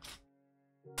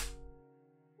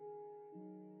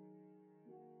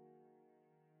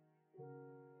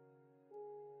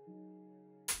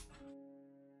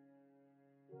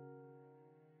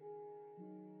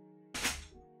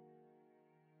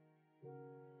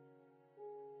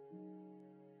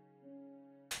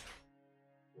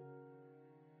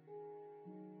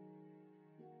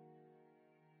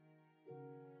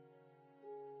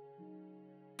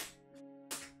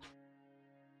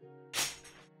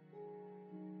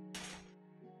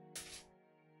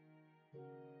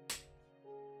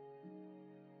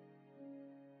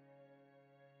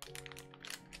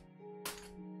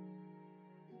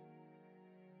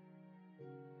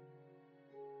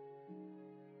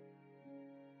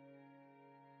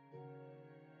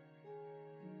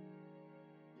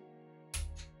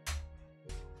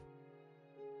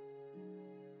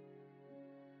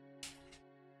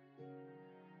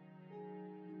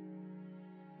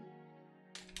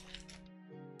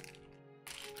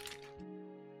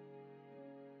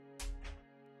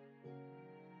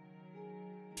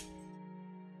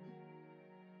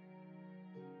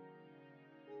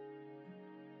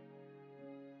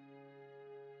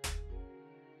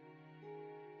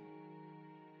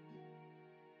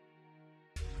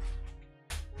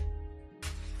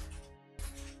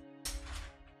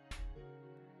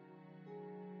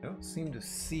 I don't seem to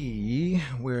see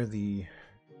where the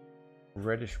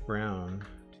reddish brown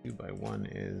 2x1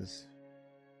 is.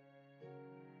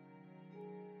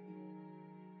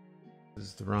 This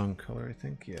is the wrong color, I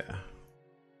think. Yeah.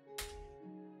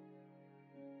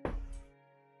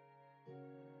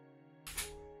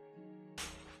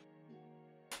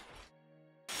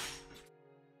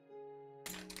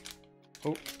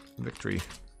 Oh, victory.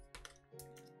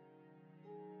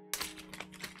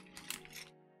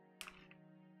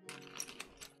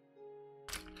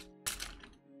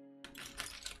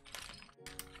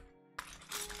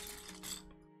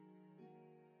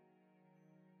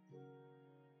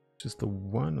 Just the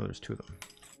one? Oh, there's two of them.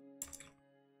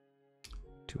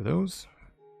 Two of those.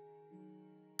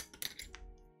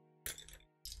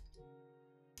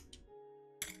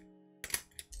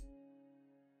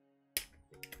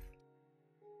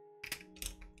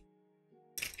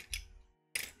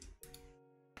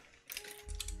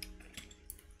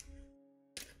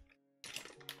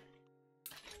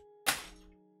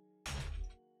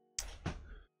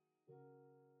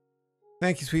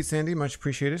 Thank you, SweetSandi. Much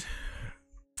appreciated.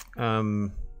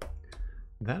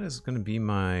 That is going to be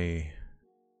my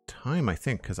time, I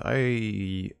think, because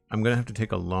I'm going to have to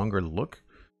take a longer look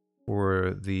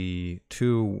for the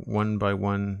 2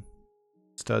 1x1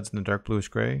 studs in the dark bluish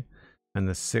gray and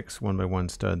the 6 1x1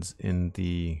 studs in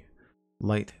the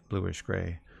light bluish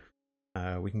gray.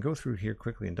 We can go through here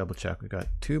quickly and double check. We've got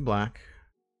 2 black,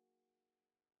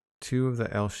 2 of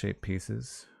the L-shaped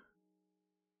pieces.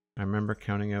 I remember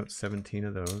counting out 17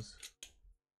 of those.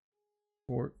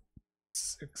 4,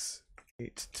 6,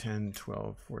 8, 10,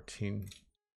 12, 14,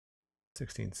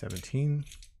 16, 17.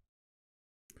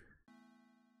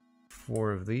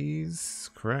 4 of these,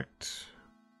 correct.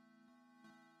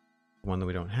 One that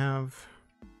we don't have.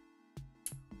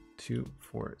 2,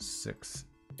 4, 6,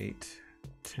 8,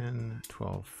 10,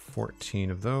 12,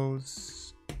 14 of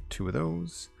those. 2 of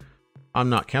those. I'm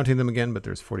not counting them again, but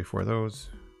there's 44 of those.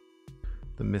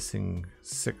 The missing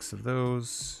 6 of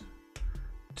those.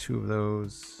 2 of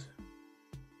those.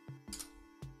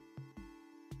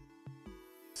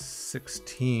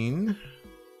 16.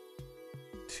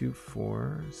 2,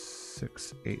 4,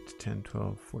 6, 8, 10,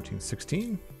 12, 14,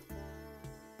 16.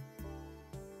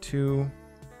 2,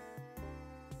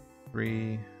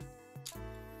 3.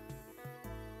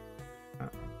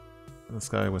 This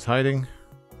guy was hiding.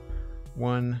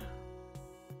 1.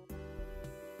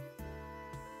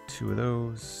 2 of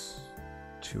those.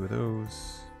 2 of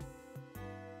those.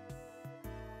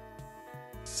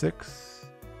 6.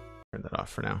 Turn that off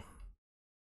for now.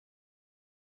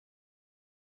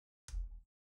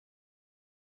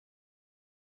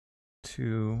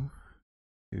 2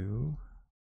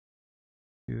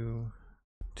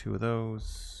 of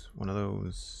those, 1 of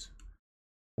those,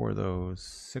 4 of those,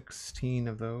 16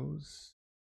 of those,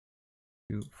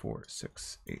 2, 4,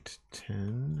 6, 8,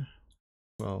 10,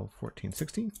 12, 14,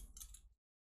 16.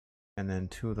 And then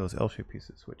 2 of those L-shaped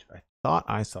pieces, which I thought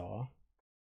I saw.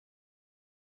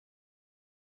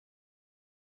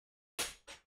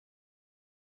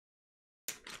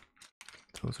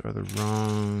 Those are the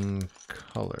wrong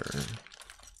color.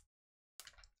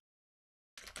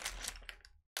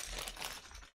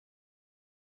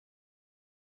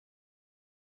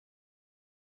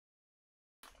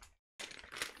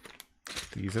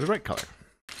 These are the right color.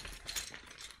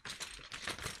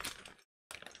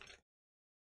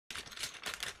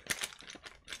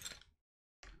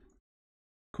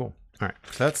 Cool. All right,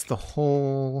 so that's the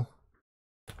whole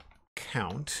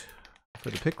count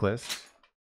for the pick list,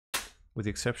 with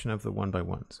the exception of the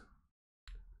 1x1s.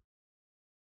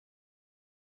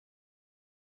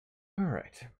 All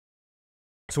right.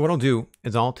 So what I'll do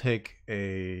is I'll take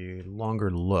a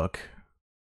longer look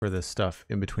for this stuff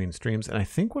in between streams. And I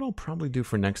think what I'll probably do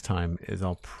for next time is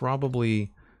I'll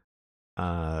probably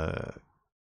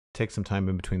take some time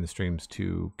in between the streams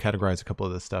to categorize a couple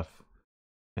of this stuff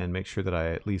and make sure that I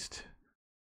at least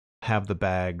have the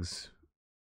bags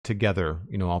together.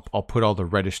 You know, I'll put all the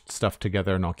reddish stuff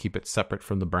together and I'll keep it separate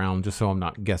from the brown, just so I'm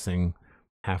not guessing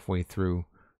halfway through.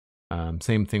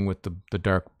 Same thing with the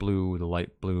dark blue, the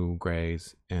light blue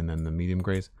grays, and then the medium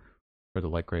grays. For the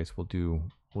light grays, we'll do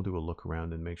a look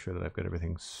around and make sure that I've got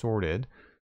everything sorted.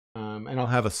 And I'll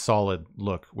have a solid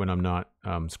look when I'm not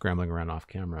scrambling around off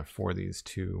camera for these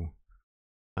two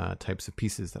types of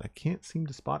pieces that I can't seem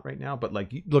to spot right now. But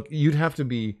like, look, you'd have to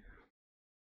be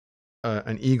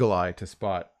an eagle eye to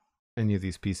spot any of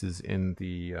these pieces in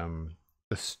the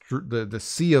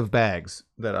sea of bags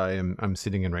that I'm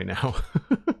sitting in right now.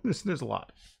 There's a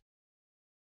lot.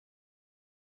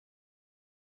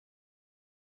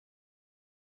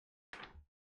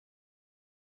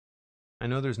 I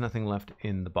know there's nothing left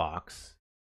in the box,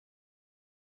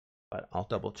 but I'll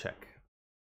double check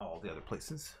all the other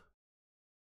places.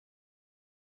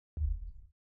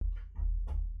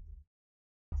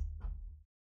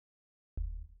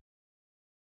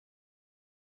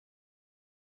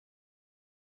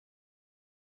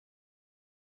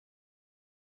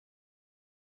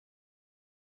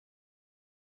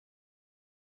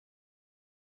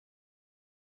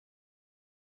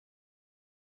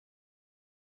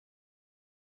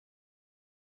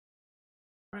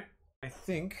 I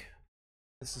think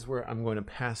this is where I'm going to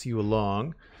pass you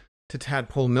along to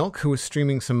Tadpole Milk, who is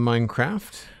streaming some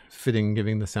Minecraft, fitting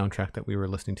given the soundtrack that we were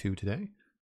listening to today.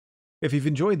 If you've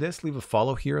enjoyed this, leave a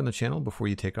follow here on the channel before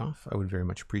you take off. I would very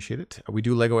much appreciate it. We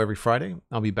do Lego every Friday.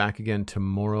 I'll be back again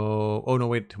tomorrow. Oh, no,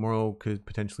 wait. Tomorrow could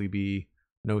potentially be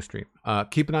no stream.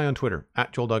 Keep an eye on Twitter,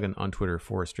 at Joel Duggan on Twitter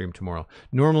for a stream tomorrow.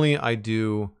 Normally, I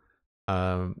do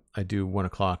 1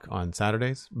 o'clock on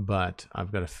Saturdays, but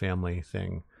I've got a family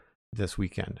thing this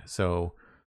weekend. So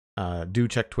do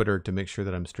check Twitter to make sure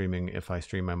that I'm streaming. If I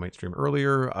stream, I might stream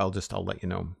earlier. I'll let you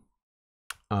know.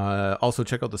 Also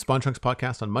check out the Spawn Chunks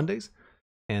podcast on Mondays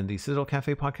and the Citadel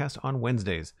Cafe podcast on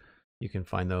Wednesdays. You can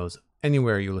find those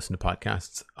anywhere you listen to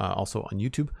podcasts. Also on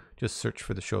YouTube, just search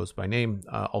for the shows by name.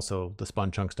 Also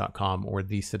thespawnchunks.com or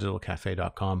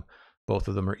thecitadelcafe.com. Both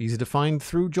of them are easy to find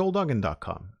through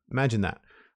joelduggan.com. Imagine that.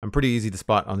 I'm pretty easy to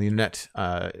spot on the internet.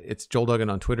 It's Joel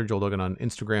Duggan on Twitter, Joel Duggan on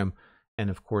Instagram,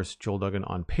 and of course, Joel Duggan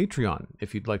on Patreon,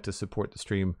 if you'd like to support the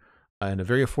stream in a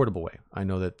very affordable way. I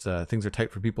know that things are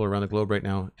tight for people around the globe right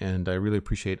now, and I really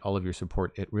appreciate all of your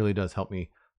support. It really does help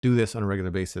me do this on a regular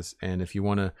basis. And if you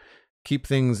want to keep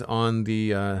things on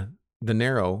the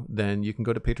narrow, then you can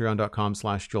go to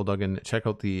patreon.com/Joel Duggan. Check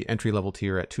out the entry-level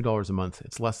tier at $2 a month.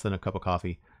 It's less than a cup of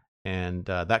coffee. And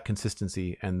that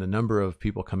consistency and the number of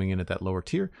people coming in at that lower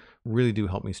tier really do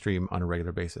help me stream on a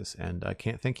regular basis. And I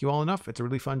can't thank you all enough. It's a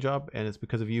really fun job, and it's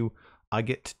because of you I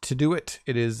get to do it.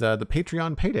 It is the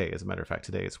Patreon payday, as a matter of fact.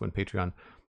 Today is when Patreon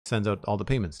sends out all the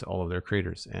payments to all of their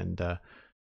creators. And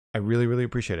I really, really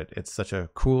appreciate it. It's such a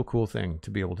cool thing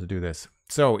to be able to do this.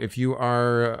 So if you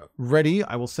are ready,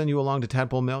 I will send you along to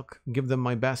Tadpole Milk, give them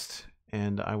my best,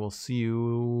 and I will see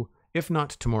you, if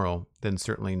not tomorrow, then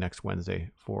certainly next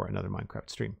Wednesday for another Minecraft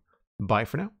stream. Bye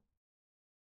for now.